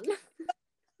man.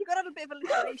 You've got to have a bit of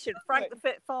alliteration. Frank the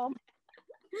Fit Farm.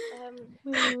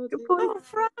 Good point. Oh,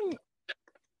 Frank.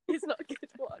 He's not a good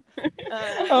one.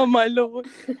 Oh my lord.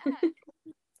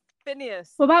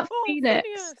 Phineas. What about Oh, Phoenix?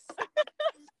 Phineas.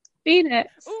 Phoenix.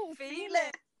 Oh,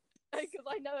 Felix. Because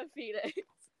I know a Felix.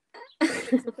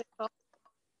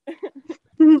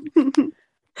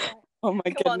 Oh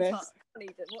my Come on, goodness. Tom.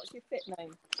 Eden, what's your fit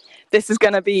name? This is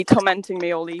going to be tormenting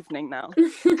me all evening now.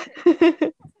 Matt's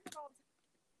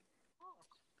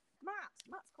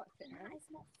quite fit name.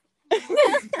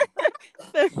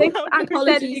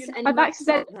 Apologies to any I've Matts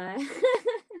out accidentally. there.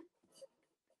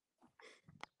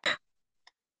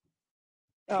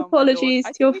 Oh, my Apologies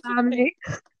lord. to your I think we should family.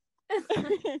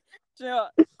 Do you know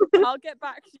what? I'll get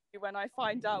back to you when I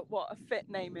find out what a fit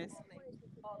name is.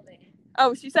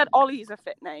 Oh, she said Ollie's a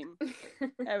fit name.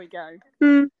 There we go.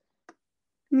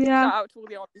 Yeah. Shout out to all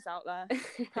the Ollies out there.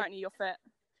 Apparently you're fit.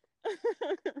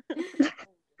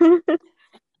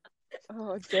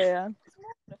 Oh dear.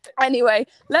 Anyway,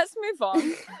 let's move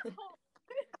on.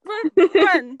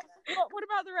 Gwen, what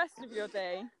about the rest of your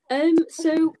day?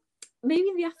 So maybe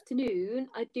in the afternoon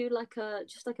I do like a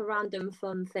random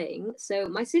fun thing. So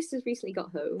my sister's recently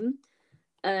got home.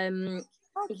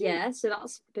 Yeah, so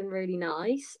that's been really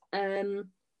nice.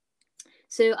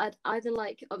 So I'd either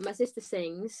like my sister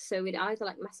sings, so we'd either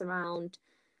like mess around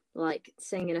like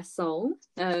singing a song,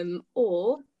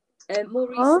 or more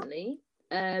recently,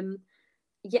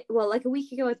 yeah, well, like a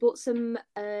week ago I bought some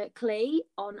clay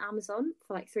on Amazon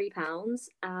for like £3,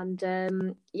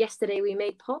 and yesterday we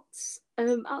made pots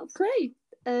out of clay.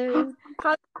 How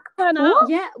turn out?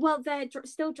 Yeah, well, they're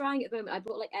still drying at the moment. I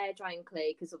bought like air drying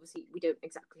clay because obviously we don't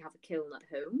exactly have a kiln at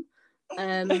home.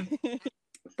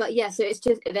 But yeah, so it's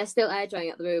just they're still air drying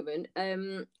at the moment.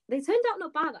 They turned out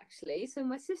not bad actually. So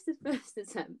my sister's first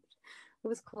attempt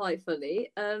was quite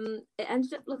funny. It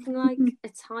ended up looking like a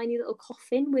tiny little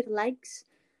coffin with legs.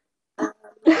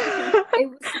 It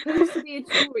was supposed to be a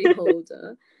jewelry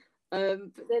holder,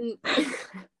 but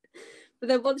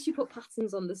then once you put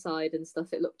patterns on the side and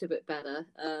stuff, it looked a bit better.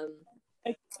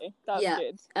 Okay, that's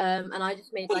good. And I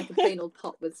just made like a plain old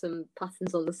pot with some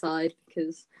patterns on the side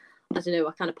because I don't know,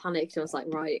 I kind of panicked and I was like,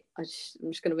 right, I'm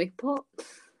just gonna make a pot.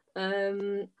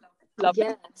 Love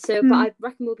yeah. it. So, but I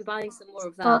reckon we'll be buying some more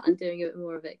of that and doing a bit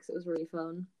more of it because it was really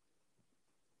fun.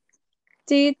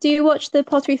 Do you watch the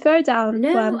Pottery Throwdown?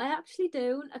 No, Gwen? I actually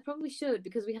don't. I probably should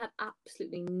because we had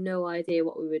absolutely no idea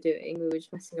what we were doing. We were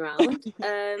just messing around.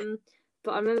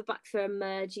 But I remember back from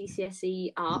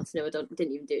GCSE art. No, I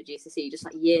didn't even do it GCSE. Just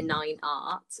like year 9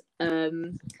 art,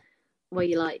 where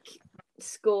you like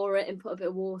score it and put a bit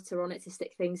of water on it to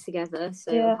stick things together.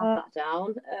 So I have that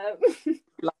down.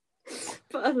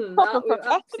 But other than that, we were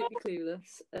absolutely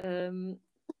clueless.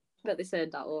 But they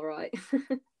turned out all right.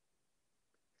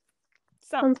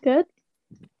 Sounds good.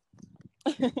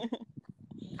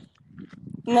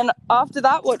 And then after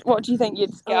that, what do you think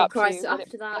you'd get up Christ, to? so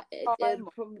after that, it'd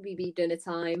probably be dinner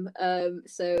time.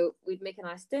 So we'd make a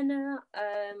nice dinner.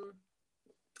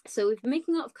 So we've been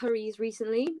making a lot of curries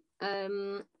recently.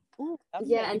 Ooh,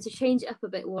 yeah, and to change it up a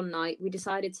bit one night, we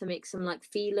decided to make some like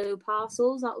phyllo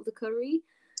parcels out of the curry.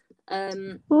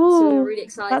 So we were really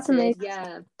excited. That's amazing.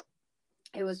 Yeah,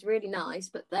 it was really nice.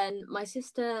 But then my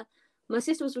sister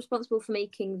was responsible for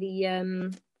making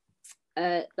the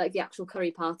like the actual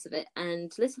curry part of it,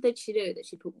 and little did she know that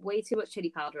she put way too much chili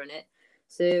powder in it.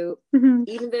 So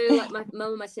even though like my mum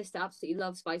and my sister absolutely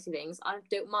love spicy things, I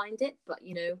don't mind it, but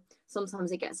you know,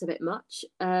 sometimes it gets a bit much.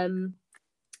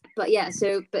 But yeah,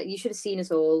 but you should have seen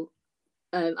us all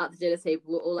at the dinner table.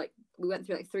 We're all like, we went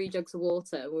through like 3 jugs of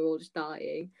water and we were all just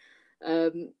dying.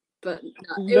 But no,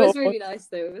 it was really nice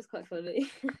though. It was quite funny.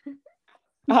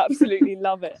 Absolutely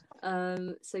love it.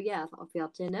 So yeah, that'll be our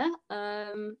dinner.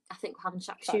 I think we're having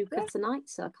shakshuka tonight,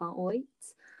 so I can't wait.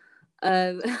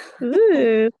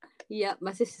 Ooh. Yeah,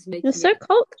 my sister's making. You're so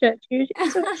cultured. You do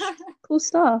such cool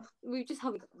stuff. We just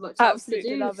haven't got much else to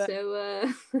do, love it. so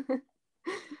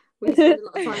we spend a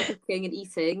lot of time cooking and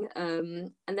eating.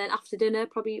 And then after dinner,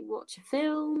 probably watch a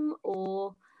film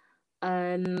or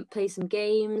play some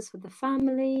games with the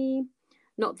family.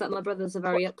 Not that my brothers are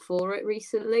very up for it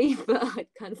recently, but I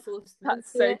kind of forced them.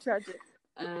 That's so tragic.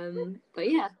 But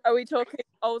yeah. Are we talking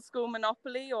old school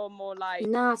Monopoly or more like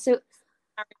So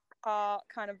card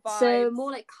kind of vibe? So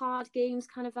more like card games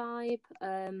kind of vibe.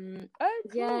 Cool.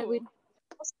 Yeah,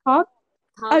 What's card?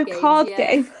 Card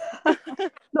game. Not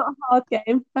a hard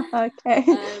game. Okay.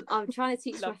 I'm trying to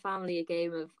teach my family a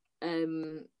game of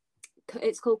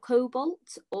it's called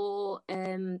Cobalt or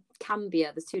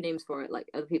Cambia. There's 2 names for it. Like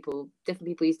different people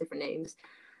use different names.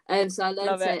 So I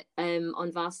Love learned it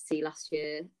on varsity last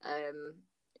year.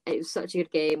 It was such a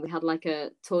good game. We had like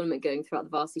a tournament going throughout the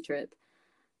varsity trip.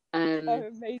 Oh,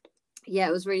 amazing. Yeah,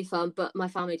 it was really fun, but my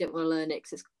family didn't want to learn it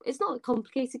because it's not a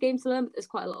complicated game to learn, but there's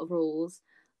quite a lot of rules.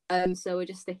 So we're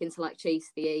just sticking to like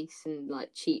chase the ace and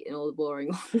like cheat and all the boring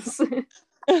ones.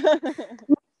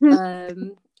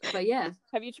 But yeah.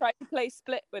 Have you tried to play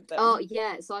Split with them? Oh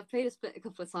yeah, so I've played a Split a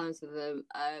couple of times with them,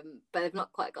 but they've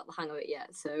not quite got the hang of it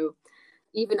yet. So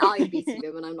even I'm beating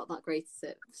them, and I'm not that great at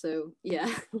it. So yeah,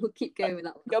 we'll keep going with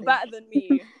that one. You're better than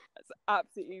me. That's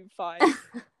absolutely fine.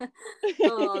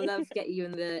 Oh, I'll never forget you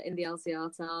in the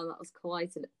LCR town. That was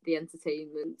quite the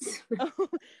entertainment.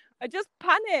 I just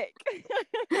panic.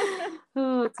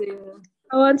 Oh dear.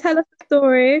 Oh, and tell us a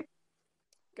story.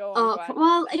 Go on. Oh Gwen.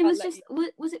 well, it I'll was let just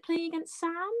was it playing against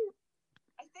Sam?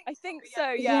 I think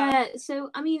so. Yeah. So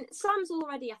I mean, Sam's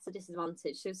already at a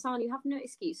disadvantage. So Sam, you have no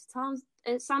excuse.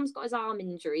 Sam's got his arm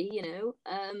injury, you know.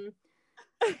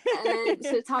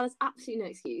 So Tam has absolutely no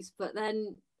excuse. But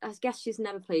then I guess she's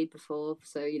never played before,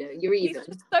 so you know you're even. He's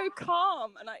just so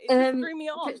calm, and it just threw me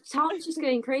off. Tam was just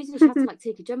going crazy. She had to like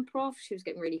take a jumper off. She was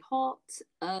getting really hot.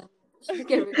 She was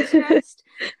getting really stressed.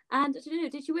 And I don't know,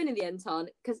 did you win in the end, Tan?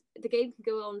 Because the game can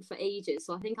go on for ages.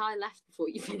 So I think I left before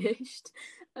you finished.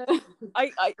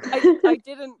 I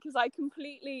didn't, because I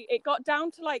completely. It got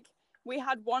down to like we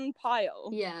had one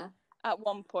pile. Yeah. At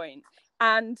one point,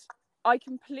 and I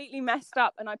completely messed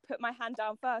up, and I put my hand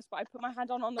down first, but I put my hand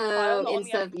on the pile, not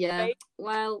instead on the yeah. page.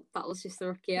 Well, that was just a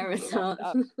rookie error.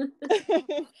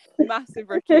 Massive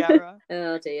rookie error.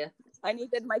 Oh dear. I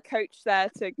needed my coach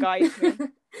there to guide me.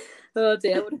 Oh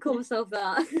dear, I wouldn't call myself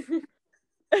that.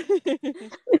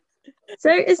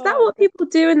 So is that what people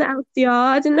do in the LCR?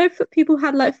 I didn't know if people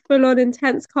had like full-on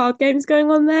intense card games going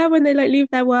on there when they like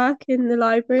leave their work in the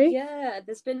library. Yeah,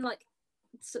 there's been like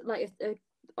a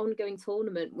ongoing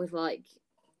tournament with like,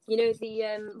 you know, the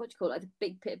what do you call it, like the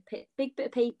big bit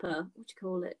of paper, what do you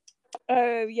call it?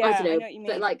 Oh yeah, I don't know, I know what you mean.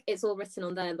 but like it's all written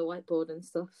on there, the whiteboard and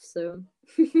stuff. So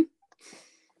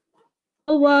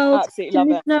Oh well, absolutely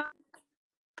love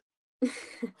it.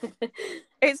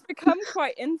 It's become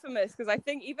quite infamous because I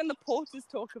think even the porters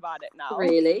talk about it now.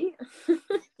 Really?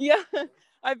 Yeah,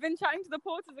 I've been chatting to the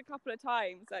porters a couple of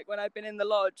times, like when I've been in the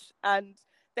lodge, and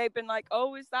they've been like,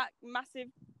 "Oh, is that massive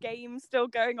game still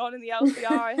going on in the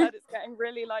LCR? I heard it's getting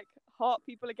really like hot.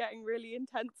 People are getting really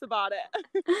intense about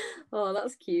it." Oh,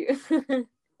 that's cute.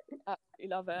 Absolutely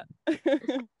love it.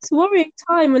 It's a worrying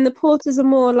time when the porters are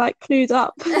more like clued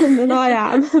up than I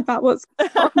am about what's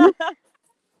going on.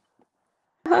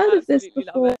 I've heard of this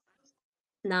before.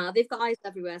 Nah, they've got eyes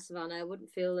everywhere, Savannah. I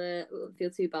wouldn't feel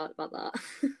too bad about that.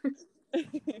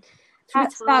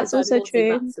 That's also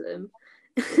true.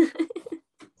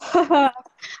 I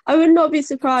would not be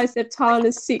surprised if Tan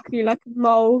is secretly like a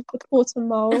mole, the porter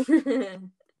mole.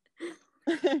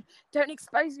 Don't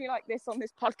expose me like this on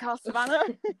this podcast, Savannah.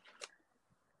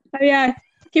 Oh yeah,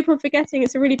 keep on forgetting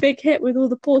it's a really big hit with all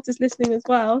the porters listening as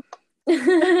well.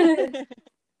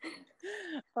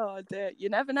 Oh dear, you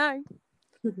never know.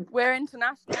 We're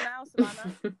international now,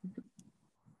 Savannah.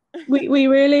 We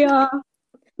really are.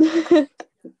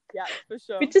 Yeah, for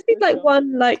sure. We just need like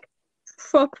one like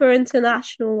proper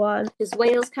international one. Does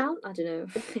Wales count? I don't know.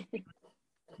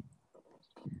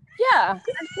 Yeah,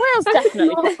 Wales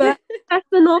definitely. That's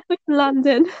the Norfolk and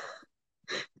London.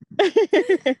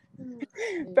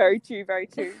 Very true, very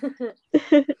true.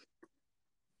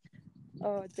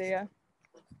 Oh dear.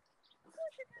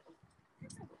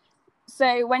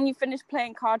 So when you finish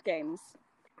playing card games,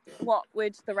 what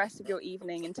would the rest of your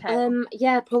evening entail?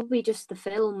 Yeah, probably just the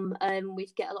film.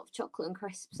 We'd get a lot of chocolate and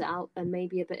crisps out, and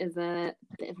maybe a bit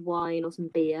of wine or some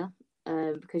beer.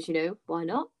 Because you know, why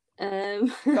not?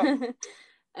 And then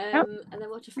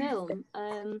watch a film.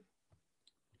 I'm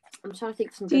trying to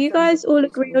think of some. Do you guys all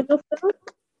agree on your film?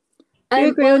 Do you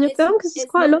agree on your film? Because it's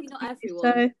quite a lot. Not everyone.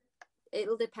 So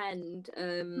it'll depend.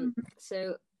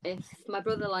 So if my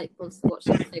brother like wants to watch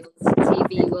something on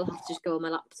TV, we'll have to just go on my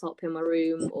laptop in my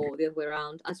room, or the other way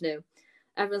around. I don't know.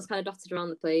 Everyone's kind of dotted around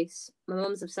the place. My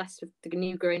mum's obsessed with the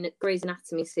new Grey's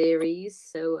Anatomy series,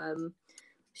 so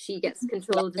she gets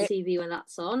control of the TV when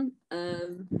that's on.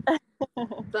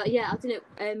 But yeah, I don't know.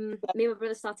 Me and my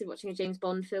brother started watching a James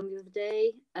Bond film the other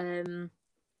day.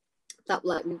 That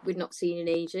like we'd not seen in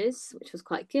ages, which was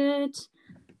quite good.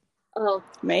 Oh,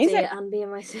 amazing! Dear, and me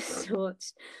and my sister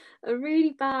watched a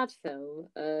really bad film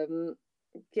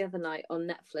the other night on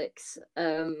Netflix.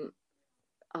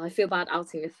 I feel bad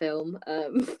outing a film,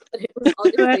 but it was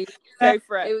honestly go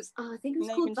for it. It was I think it was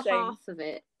called The Half of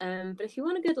It. But if you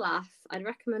want a good laugh, I'd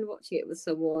recommend watching it with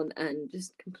someone and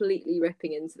just completely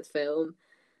ripping into the film.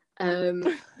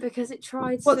 Because it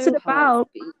tried What's so it hard. about?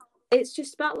 It's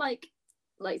just about like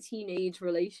teenage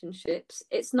relationships.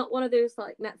 It's not one of those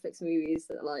like Netflix movies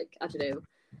that like, I don't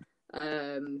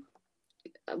know.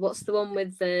 What's the one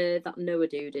with that Noah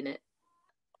dude in it?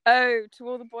 Oh, To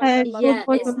All the Boys I Love. Yeah,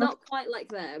 Boys I it's Love. not quite like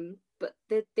them, but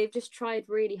they've just tried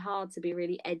really hard to be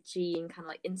really edgy and kind of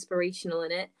like inspirational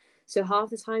in it. So half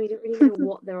the time you don't really know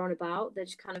what they're on about. They're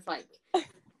just kind of like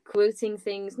quoting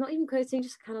things, not even quoting,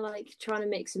 just kind of like trying to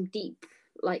make some deep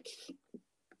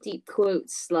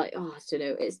quotes. Like, oh, I don't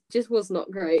know, it just was not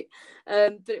great.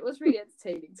 But it was really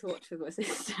entertaining to watch with my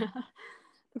sister.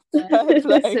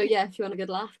 So yeah, if you want a good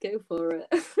laugh, go for it.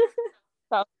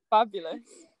 Sounds fabulous.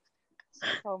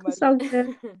 Oh my Sounds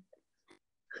good.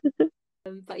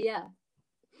 But yeah,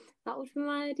 that would be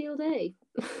my ideal day.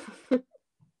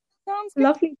 Sounds good.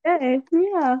 Lovely day.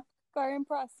 Yeah. Very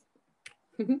impressed.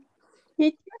 You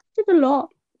did a lot.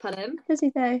 Pardon?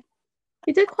 Busy day.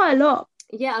 You did quite a lot.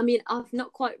 Yeah, I mean, I've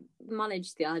not quite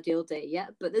managed the ideal day yet,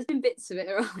 but there's been bits of it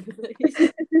around at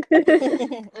least.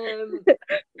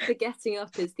 The getting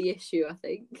up is the issue, I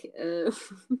think.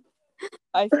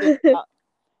 I feel that.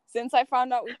 Since I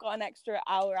found out we've got an extra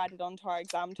hour added onto our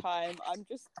exam time, I'm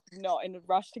just not in a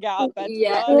rush to get out of bed.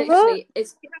 Yeah, What? literally,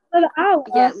 it's Another hour.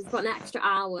 yeah, we've got an extra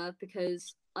hour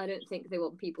because I don't think they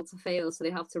want people to fail, so they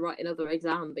have to write another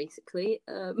exam, basically.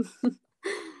 Sounds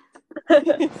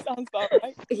about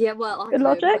right. Yeah, well, I Good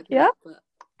don't know, logic, yeah. but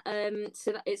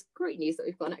so that it's great news that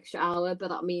we've got an extra hour, but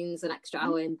that means an extra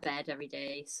hour in bed every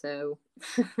day. So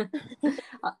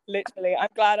Literally, I'm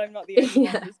glad I'm not the only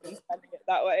Yeah. one who's been spending it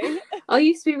that way. I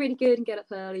used to be really good and get up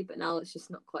early, but now it's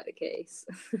just not quite the case.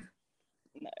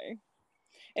 No.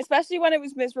 Especially when it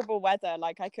was miserable weather,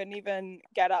 like I couldn't even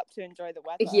get up to enjoy the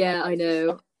weather. Yeah, Like, I was just know.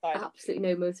 stuck inside. Absolutely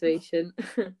no motivation.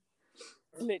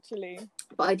 Literally.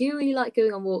 But I do really like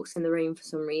going on walks in the rain for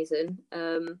some reason.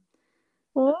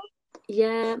 What?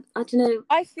 Yeah, I don't know.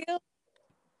 I feel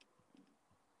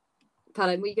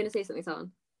Pardon, were you going to say something,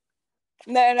 Sam?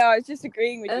 no, I was just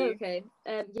agreeing with Oh, you. okay.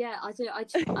 Yeah, I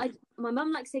don't know. My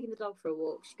mum likes taking the dog for a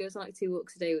walk. She goes on like 2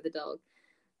 walks a day with the dog.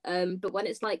 But when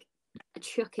it's like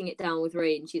chucking it down with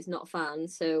rain, she's not a fan.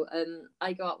 So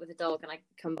I go out with the dog and I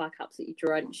come back absolutely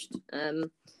drenched.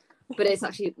 But it's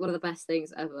actually one of the best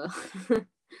things ever.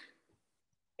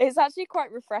 It's actually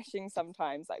quite refreshing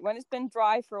sometimes, like when it's been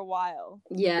dry for a while.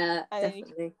 Yeah, And then you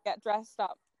definitely. get dressed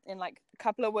up in like a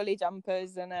couple of woolly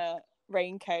jumpers and a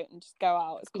raincoat and just go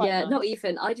out. It's quite Yeah, nice. not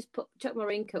even. I just chucked my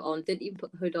raincoat on, didn't even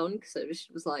put the hood on because it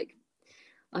was like,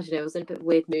 I don't know, I was in a bit of a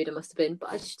weird mood, I must have been,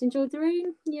 but I just enjoyed the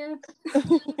rain. Yeah.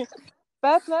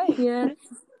 Fair play. Yeah.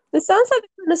 It sounds like the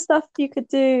kind of stuff you could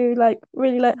do, like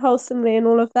really like wholesomely and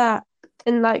all of that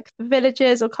in like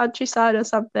villages or countryside or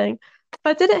something. If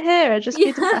I did it here, it'd just be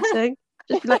Yeah. depressing.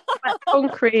 Just be like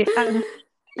concrete and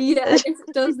Yeah, I guess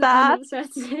it does That. depend on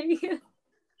the setting.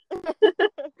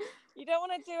 You don't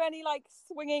want to do any like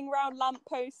swinging round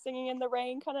lampposts singing in the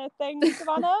rain kind of thing,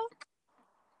 Savannah?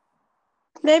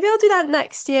 maybe I'll do that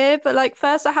next year, but like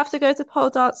first I have to go to pole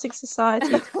dancing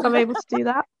society if I'm able to do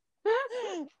that.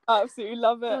 Absolutely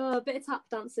love it. Oh, a bit of tap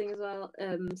dancing as well,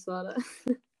 Swala.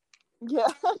 Yeah.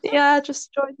 Yeah,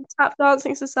 just join the tap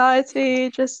dancing society,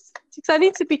 just because I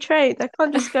need to be trained. I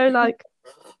can't just go like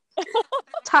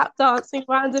tap dancing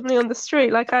randomly on the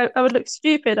street. Like I would look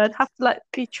stupid. I'd have to like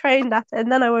be trained at it,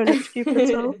 and then I won't look stupid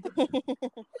at all.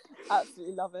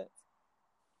 Absolutely love it.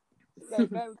 There you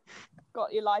go.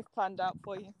 Got your life planned out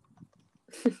for you.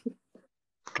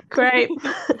 Great,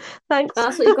 thanks.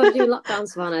 That's what you've got to do in lockdown,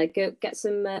 Savannah. Go get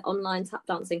some online tap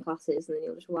dancing classes, and then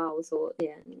you'll just wow us all at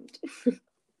the end.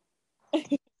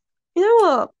 You know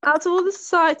what? Out of all the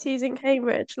societies in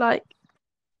Cambridge, like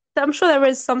I'm sure there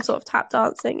is some sort of tap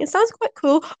dancing. It sounds quite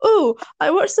cool. Oh, I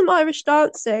watched some Irish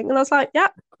dancing, and I was like, yeah,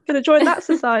 gonna join that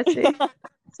society.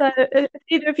 So if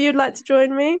either of you would like to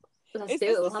join me, Let's Is do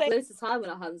this it. We'll the have same- loads of time on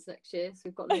our hands next year, so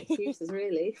we've got no excuses,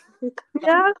 really. yeah,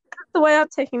 that's the way I'm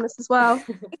taking this as well.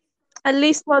 At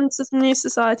least one new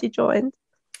society joined.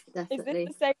 Is Definitely.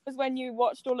 this the same as when you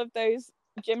watched all of those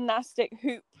gymnastic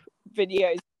hoop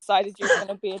videos, decided you were going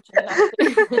to be a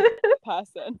gymnastic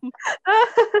person?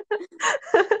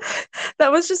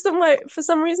 That was just on my, for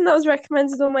some reason that was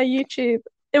recommended on my YouTube.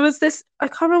 It was this, I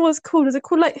can't remember what it's called. Is it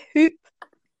called like hoop?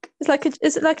 Is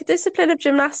it like a discipline of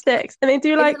gymnastics? And they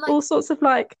do like it like- all sorts of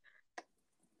like,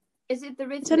 Is it the I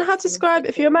rhythmic? don't know how to describe it.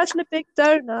 If you imagine a big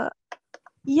donut,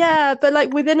 yeah, but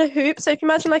like within a hoop. So if you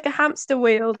imagine like a hamster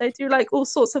wheel, they do like all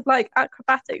sorts of like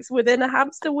acrobatics within a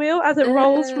hamster wheel as it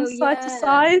rolls from side to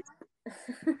side.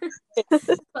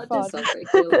 That does sound pretty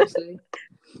cool, actually.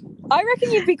 I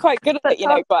reckon you'd be quite good at it, you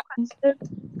know, but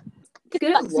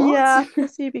Good at what? Yeah, I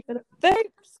see you'd be good at they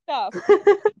stuff.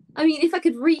 I mean, if I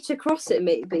could reach across it,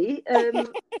 maybe.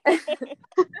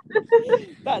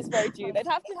 That's very true. They'd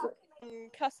have to have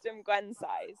custom Gwen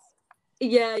size.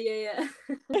 Yeah.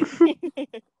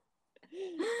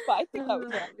 But I think that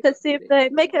would work. Let's see if they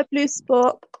make it a blue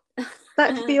spot.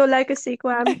 That could be your legacy,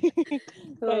 Gwen.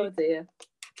 Oh dear.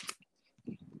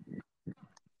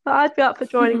 But I'd be up for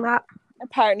joining that.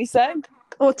 Apparently so.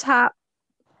 Or tap.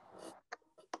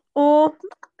 Or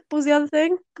what was the other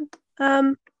thing?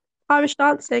 Irish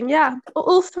dancing, yeah.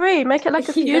 All three. Make it like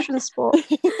a Yeah. fusion sport.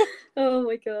 Oh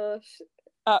my gosh.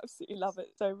 Absolutely love it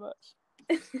so much.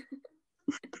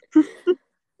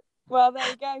 Well, there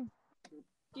you go.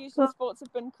 Fusion sports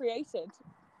have been created.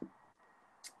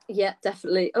 Yeah,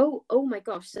 definitely. Oh my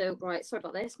gosh. So right, sorry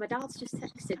about this. My dad's just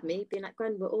texted me, being like,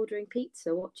 "Gwen, we're ordering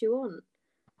pizza. What do you want?"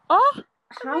 Oh,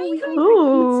 How are we amazing.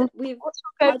 ordering pizza? What's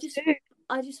your I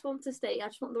go-to? just want to state, I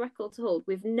just want the record to hold.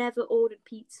 We've never ordered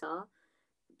pizza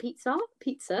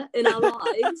in our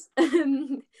lives.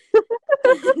 Sorry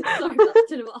about that. I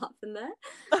don't know what happened there.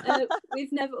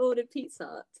 We've never ordered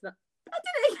pizza. I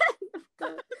did it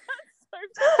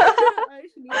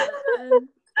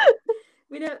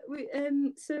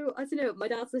again. So I don't know. My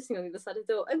dad's listening on the other side of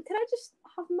the door. Can I just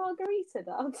have a margarita,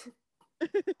 Dad?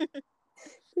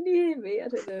 Can you hear me? I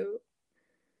don't know.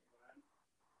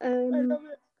 I love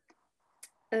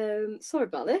it. Sorry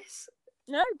about this.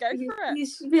 No, go for it. You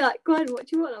should be like, Gwen, what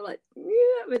do you want? I'm like,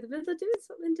 yeah, I'm in the middle of doing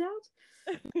something, Dad.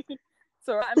 It's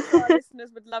all right. I'm sure our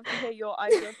listeners would love to hear your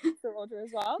ideal pizza order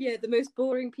as well. Yeah, the most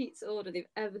boring pizza order they've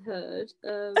ever heard.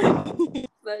 But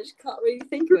I just can't really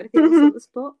think of anything else on the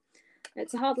spot.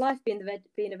 It's a hard life being a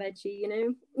veggie, you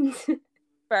know.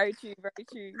 Very true, very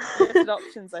true. Limited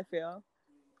options, I feel.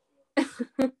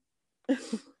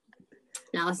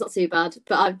 No, that's not too bad.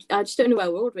 But I just don't know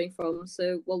where we're ordering from.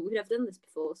 So, well, we've never done this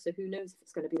before, so who knows if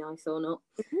it's going to be nice or not.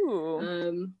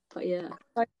 Ooh. But yeah.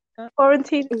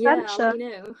 Quarantine Yeah, adventure. I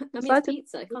know. I mean, it's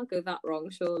pizza. It can't go that wrong,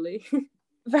 surely.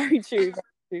 Very true.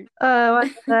 Very true. Oh,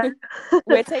 I don't know.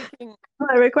 We're taking.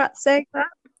 I regret saying that.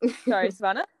 Sorry,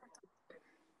 Savannah.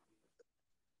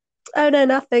 Oh no,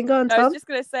 nothing. Go on, I was Tom. just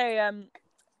gonna say,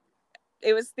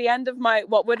 it was the end of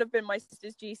what would have been my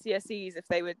sister's GCSEs if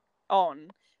they were on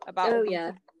about. Oh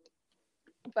yeah.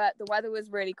 But the weather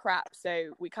was really crap,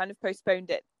 so we kind of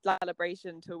postponed it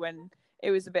celebration to when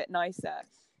it was a bit nicer.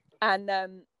 And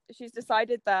she's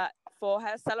decided that for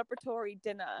her celebratory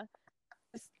dinner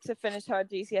to finish her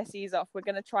GCSEs off, we're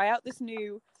gonna try out this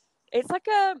new. It's like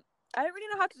I don't really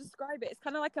know how to describe it. It's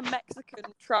kind of like a Mexican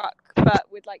truck, but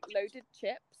with like loaded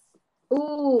chips.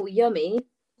 Ooh, yummy.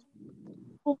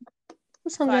 That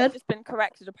sounds So I've good. just been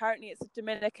corrected. Apparently, it's a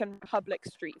Dominican Republic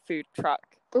street food truck.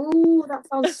 Ooh, that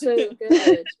sounds so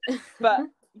good. But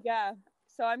yeah,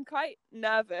 so I'm quite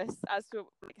nervous as to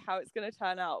like, how it's going to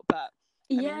turn out. But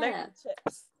I mean, loaded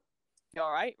chips. You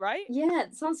all right? Right? Yeah,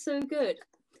 it sounds so good.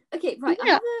 Okay, right.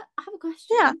 Yeah. I have a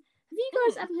question. Yeah. Have you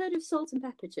guys ever heard of salt and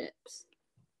pepper chips?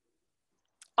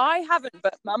 I haven't,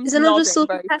 but Mum's Is it not nodding just salt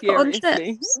very and pepper on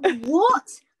furiously. What?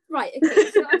 Right, okay,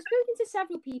 so I've spoken to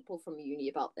several people from uni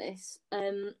about this.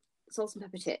 Salt and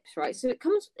pepper chips, right? So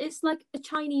it's like a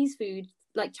Chinese food,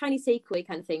 like Chinese takeaway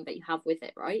kind of thing that you have with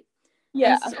it, right?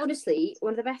 Yeah. And it's honestly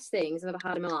one of the best things I've ever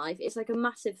had in my life. It's like a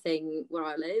massive thing where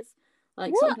I live.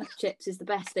 Like salt and pepper chips is the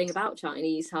best thing about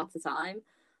Chinese half the time.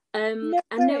 And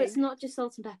no, it's not just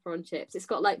salt and pepper on chips. It's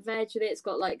got like veg with it. It's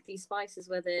got like these spices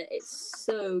with it. It's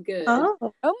so good. Oh.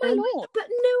 Oh my lord! But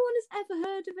no one has ever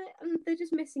heard of it, and they're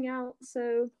just missing out.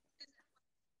 So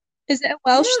Is it a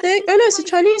Welsh No, thing? it's Oh no, it's a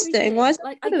like Chinese everything. thing. Why is it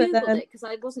Like I heard of it googled then? it because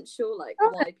I wasn't sure like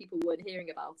Oh. why people weren't hearing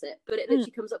about it, but it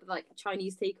literally comes up with like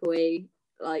Chinese takeaway,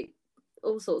 like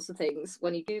all sorts of things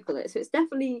when you Google it. So it's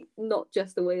definitely not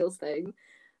just a Wales thing.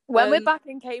 When we're back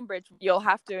in Cambridge, you'll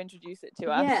have to introduce it to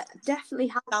us. Yeah, definitely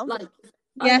have Sounds like.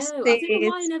 Yes, I know. I don't know please.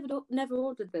 why I never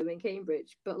ordered them in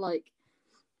Cambridge, but like,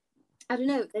 I don't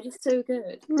know. They're just so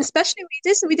good. Especially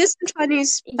we did some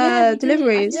Chinese Yeah, we did. I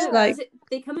deliveries. know, Like 'cause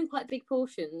they come in quite big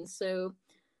portions, so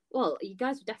well, you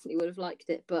guys definitely would have liked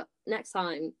it, but next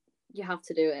time you have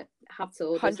to do it. Have to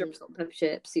order some 100%. salt and pepper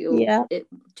chips. Yeah. It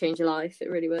change your life. It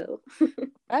really will.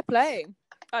 Fair play.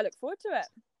 I look forward to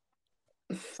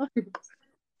it.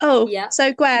 oh, Yeah.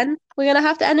 so Gwen, we're gonna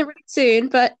have to end it really soon,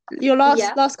 but your last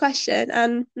Yeah. question,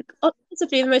 and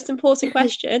possibly the most important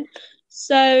question.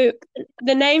 So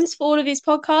the names for all of these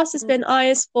podcasts has been I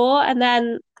is for, and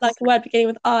then like a word beginning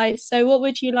with I. So what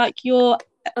would you like your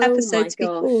Oh my episode to be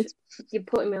gosh. called? You're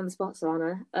putting me on the spot,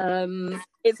 Savannah.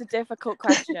 It's a difficult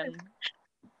question.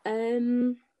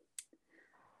 Oh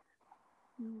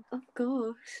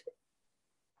gosh.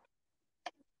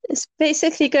 It's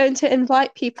basically going to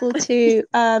invite people to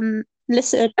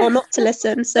listen or not to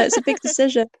listen. So it's a big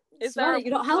decision. Is there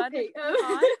You're not word helping.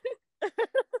 I?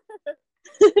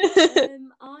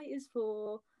 I is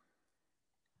for.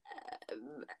 I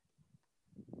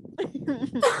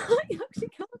actually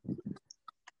can't.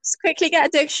 Just quickly get a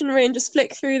dictionary and just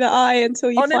flick through the I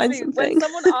until you find Honestly, something. when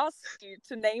someone asks you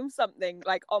to name something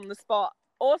like on the spot,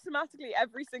 automatically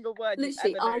every single word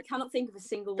Literally, you've ever I known. cannot think of a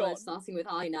single Gone. word starting with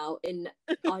I now in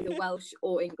either Welsh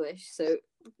or English. So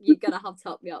you're gonna have to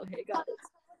help me out here, guys.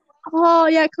 Oh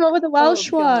yeah, come up with a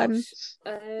Welsh one. Gosh.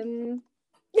 I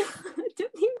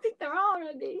don't even think there are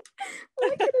any.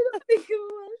 Why can I not think of a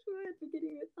Welsh word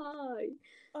beginning with I?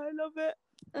 I love it.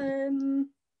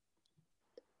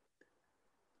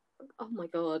 Oh my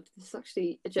god, this is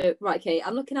actually a joke. Right, okay,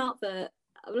 I'm looking out the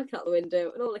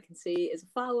window, and all I can see is a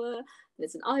flower, and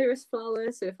it's an iris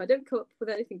flower. So if I don't come up with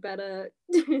anything better,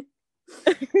 go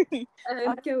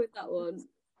with that one.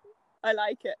 I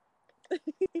like it.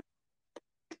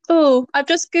 Oh, I've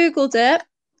just Googled it.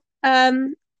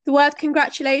 The word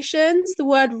congratulations, the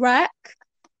word wreck,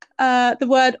 the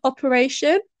word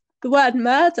operation, the word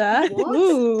murder. What?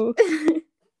 Ooh.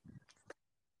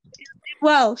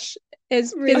 Welsh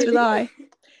begins with I.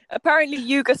 Apparently,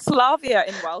 Yugoslavia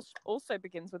in Welsh also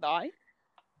begins with I.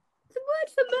 The word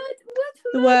for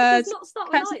The murder word does not start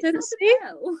with I. It starts presidency. with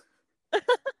L.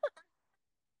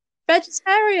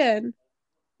 Vegetarian.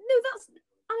 No, that's.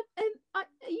 Are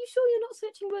you sure you're not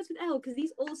searching words with L? Because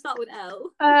these all start with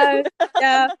L. Oh,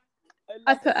 yeah.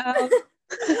 I I put L. I was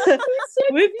so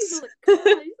Whoops. confused. I'm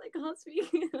like, Christ, I can't speak.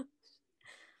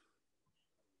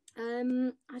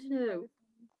 I don't know.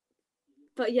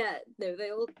 But yeah, no, they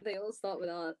all start with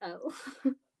L.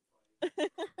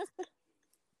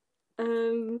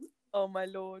 Oh my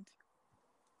lord.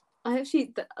 I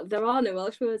actually there are no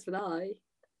Welsh words with I.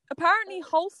 Apparently,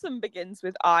 wholesome begins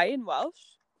with I in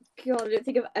Welsh. God, I don't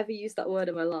think I've ever used that word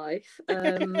in my life.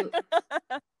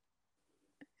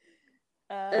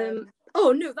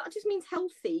 Oh no, that just means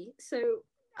healthy. So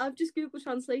I've just Google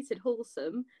translated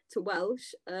wholesome to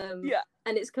Welsh. Yeah.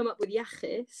 And it's come up with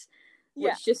iachus, which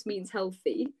Yeah. just means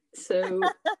healthy. So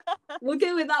we'll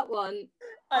go with that one.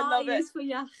 I love it. Is for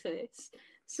iachus.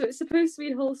 So it's supposed to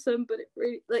be wholesome, but it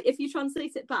really, like, if you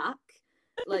translate it back,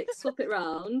 like swap it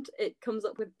round, it comes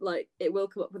up with, like, it will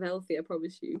come up with healthy, I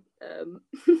promise you.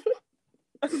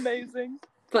 Amazing.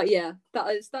 But yeah,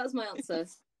 that is my answer.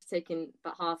 It's taken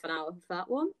about half an hour for that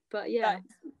one, but yeah.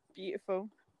 That's beautiful.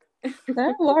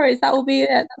 No worries, that will be it.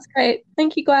 That's great.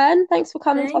 Thank you, Gwen. Thanks for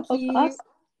coming to our podcast.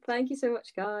 Thank you so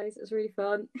much, guys. It was really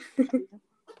fun.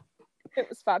 It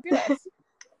was fabulous.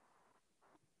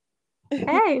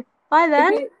 Hey, bye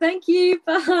then. Okay, thank you.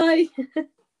 Bye.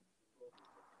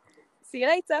 See you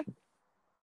later.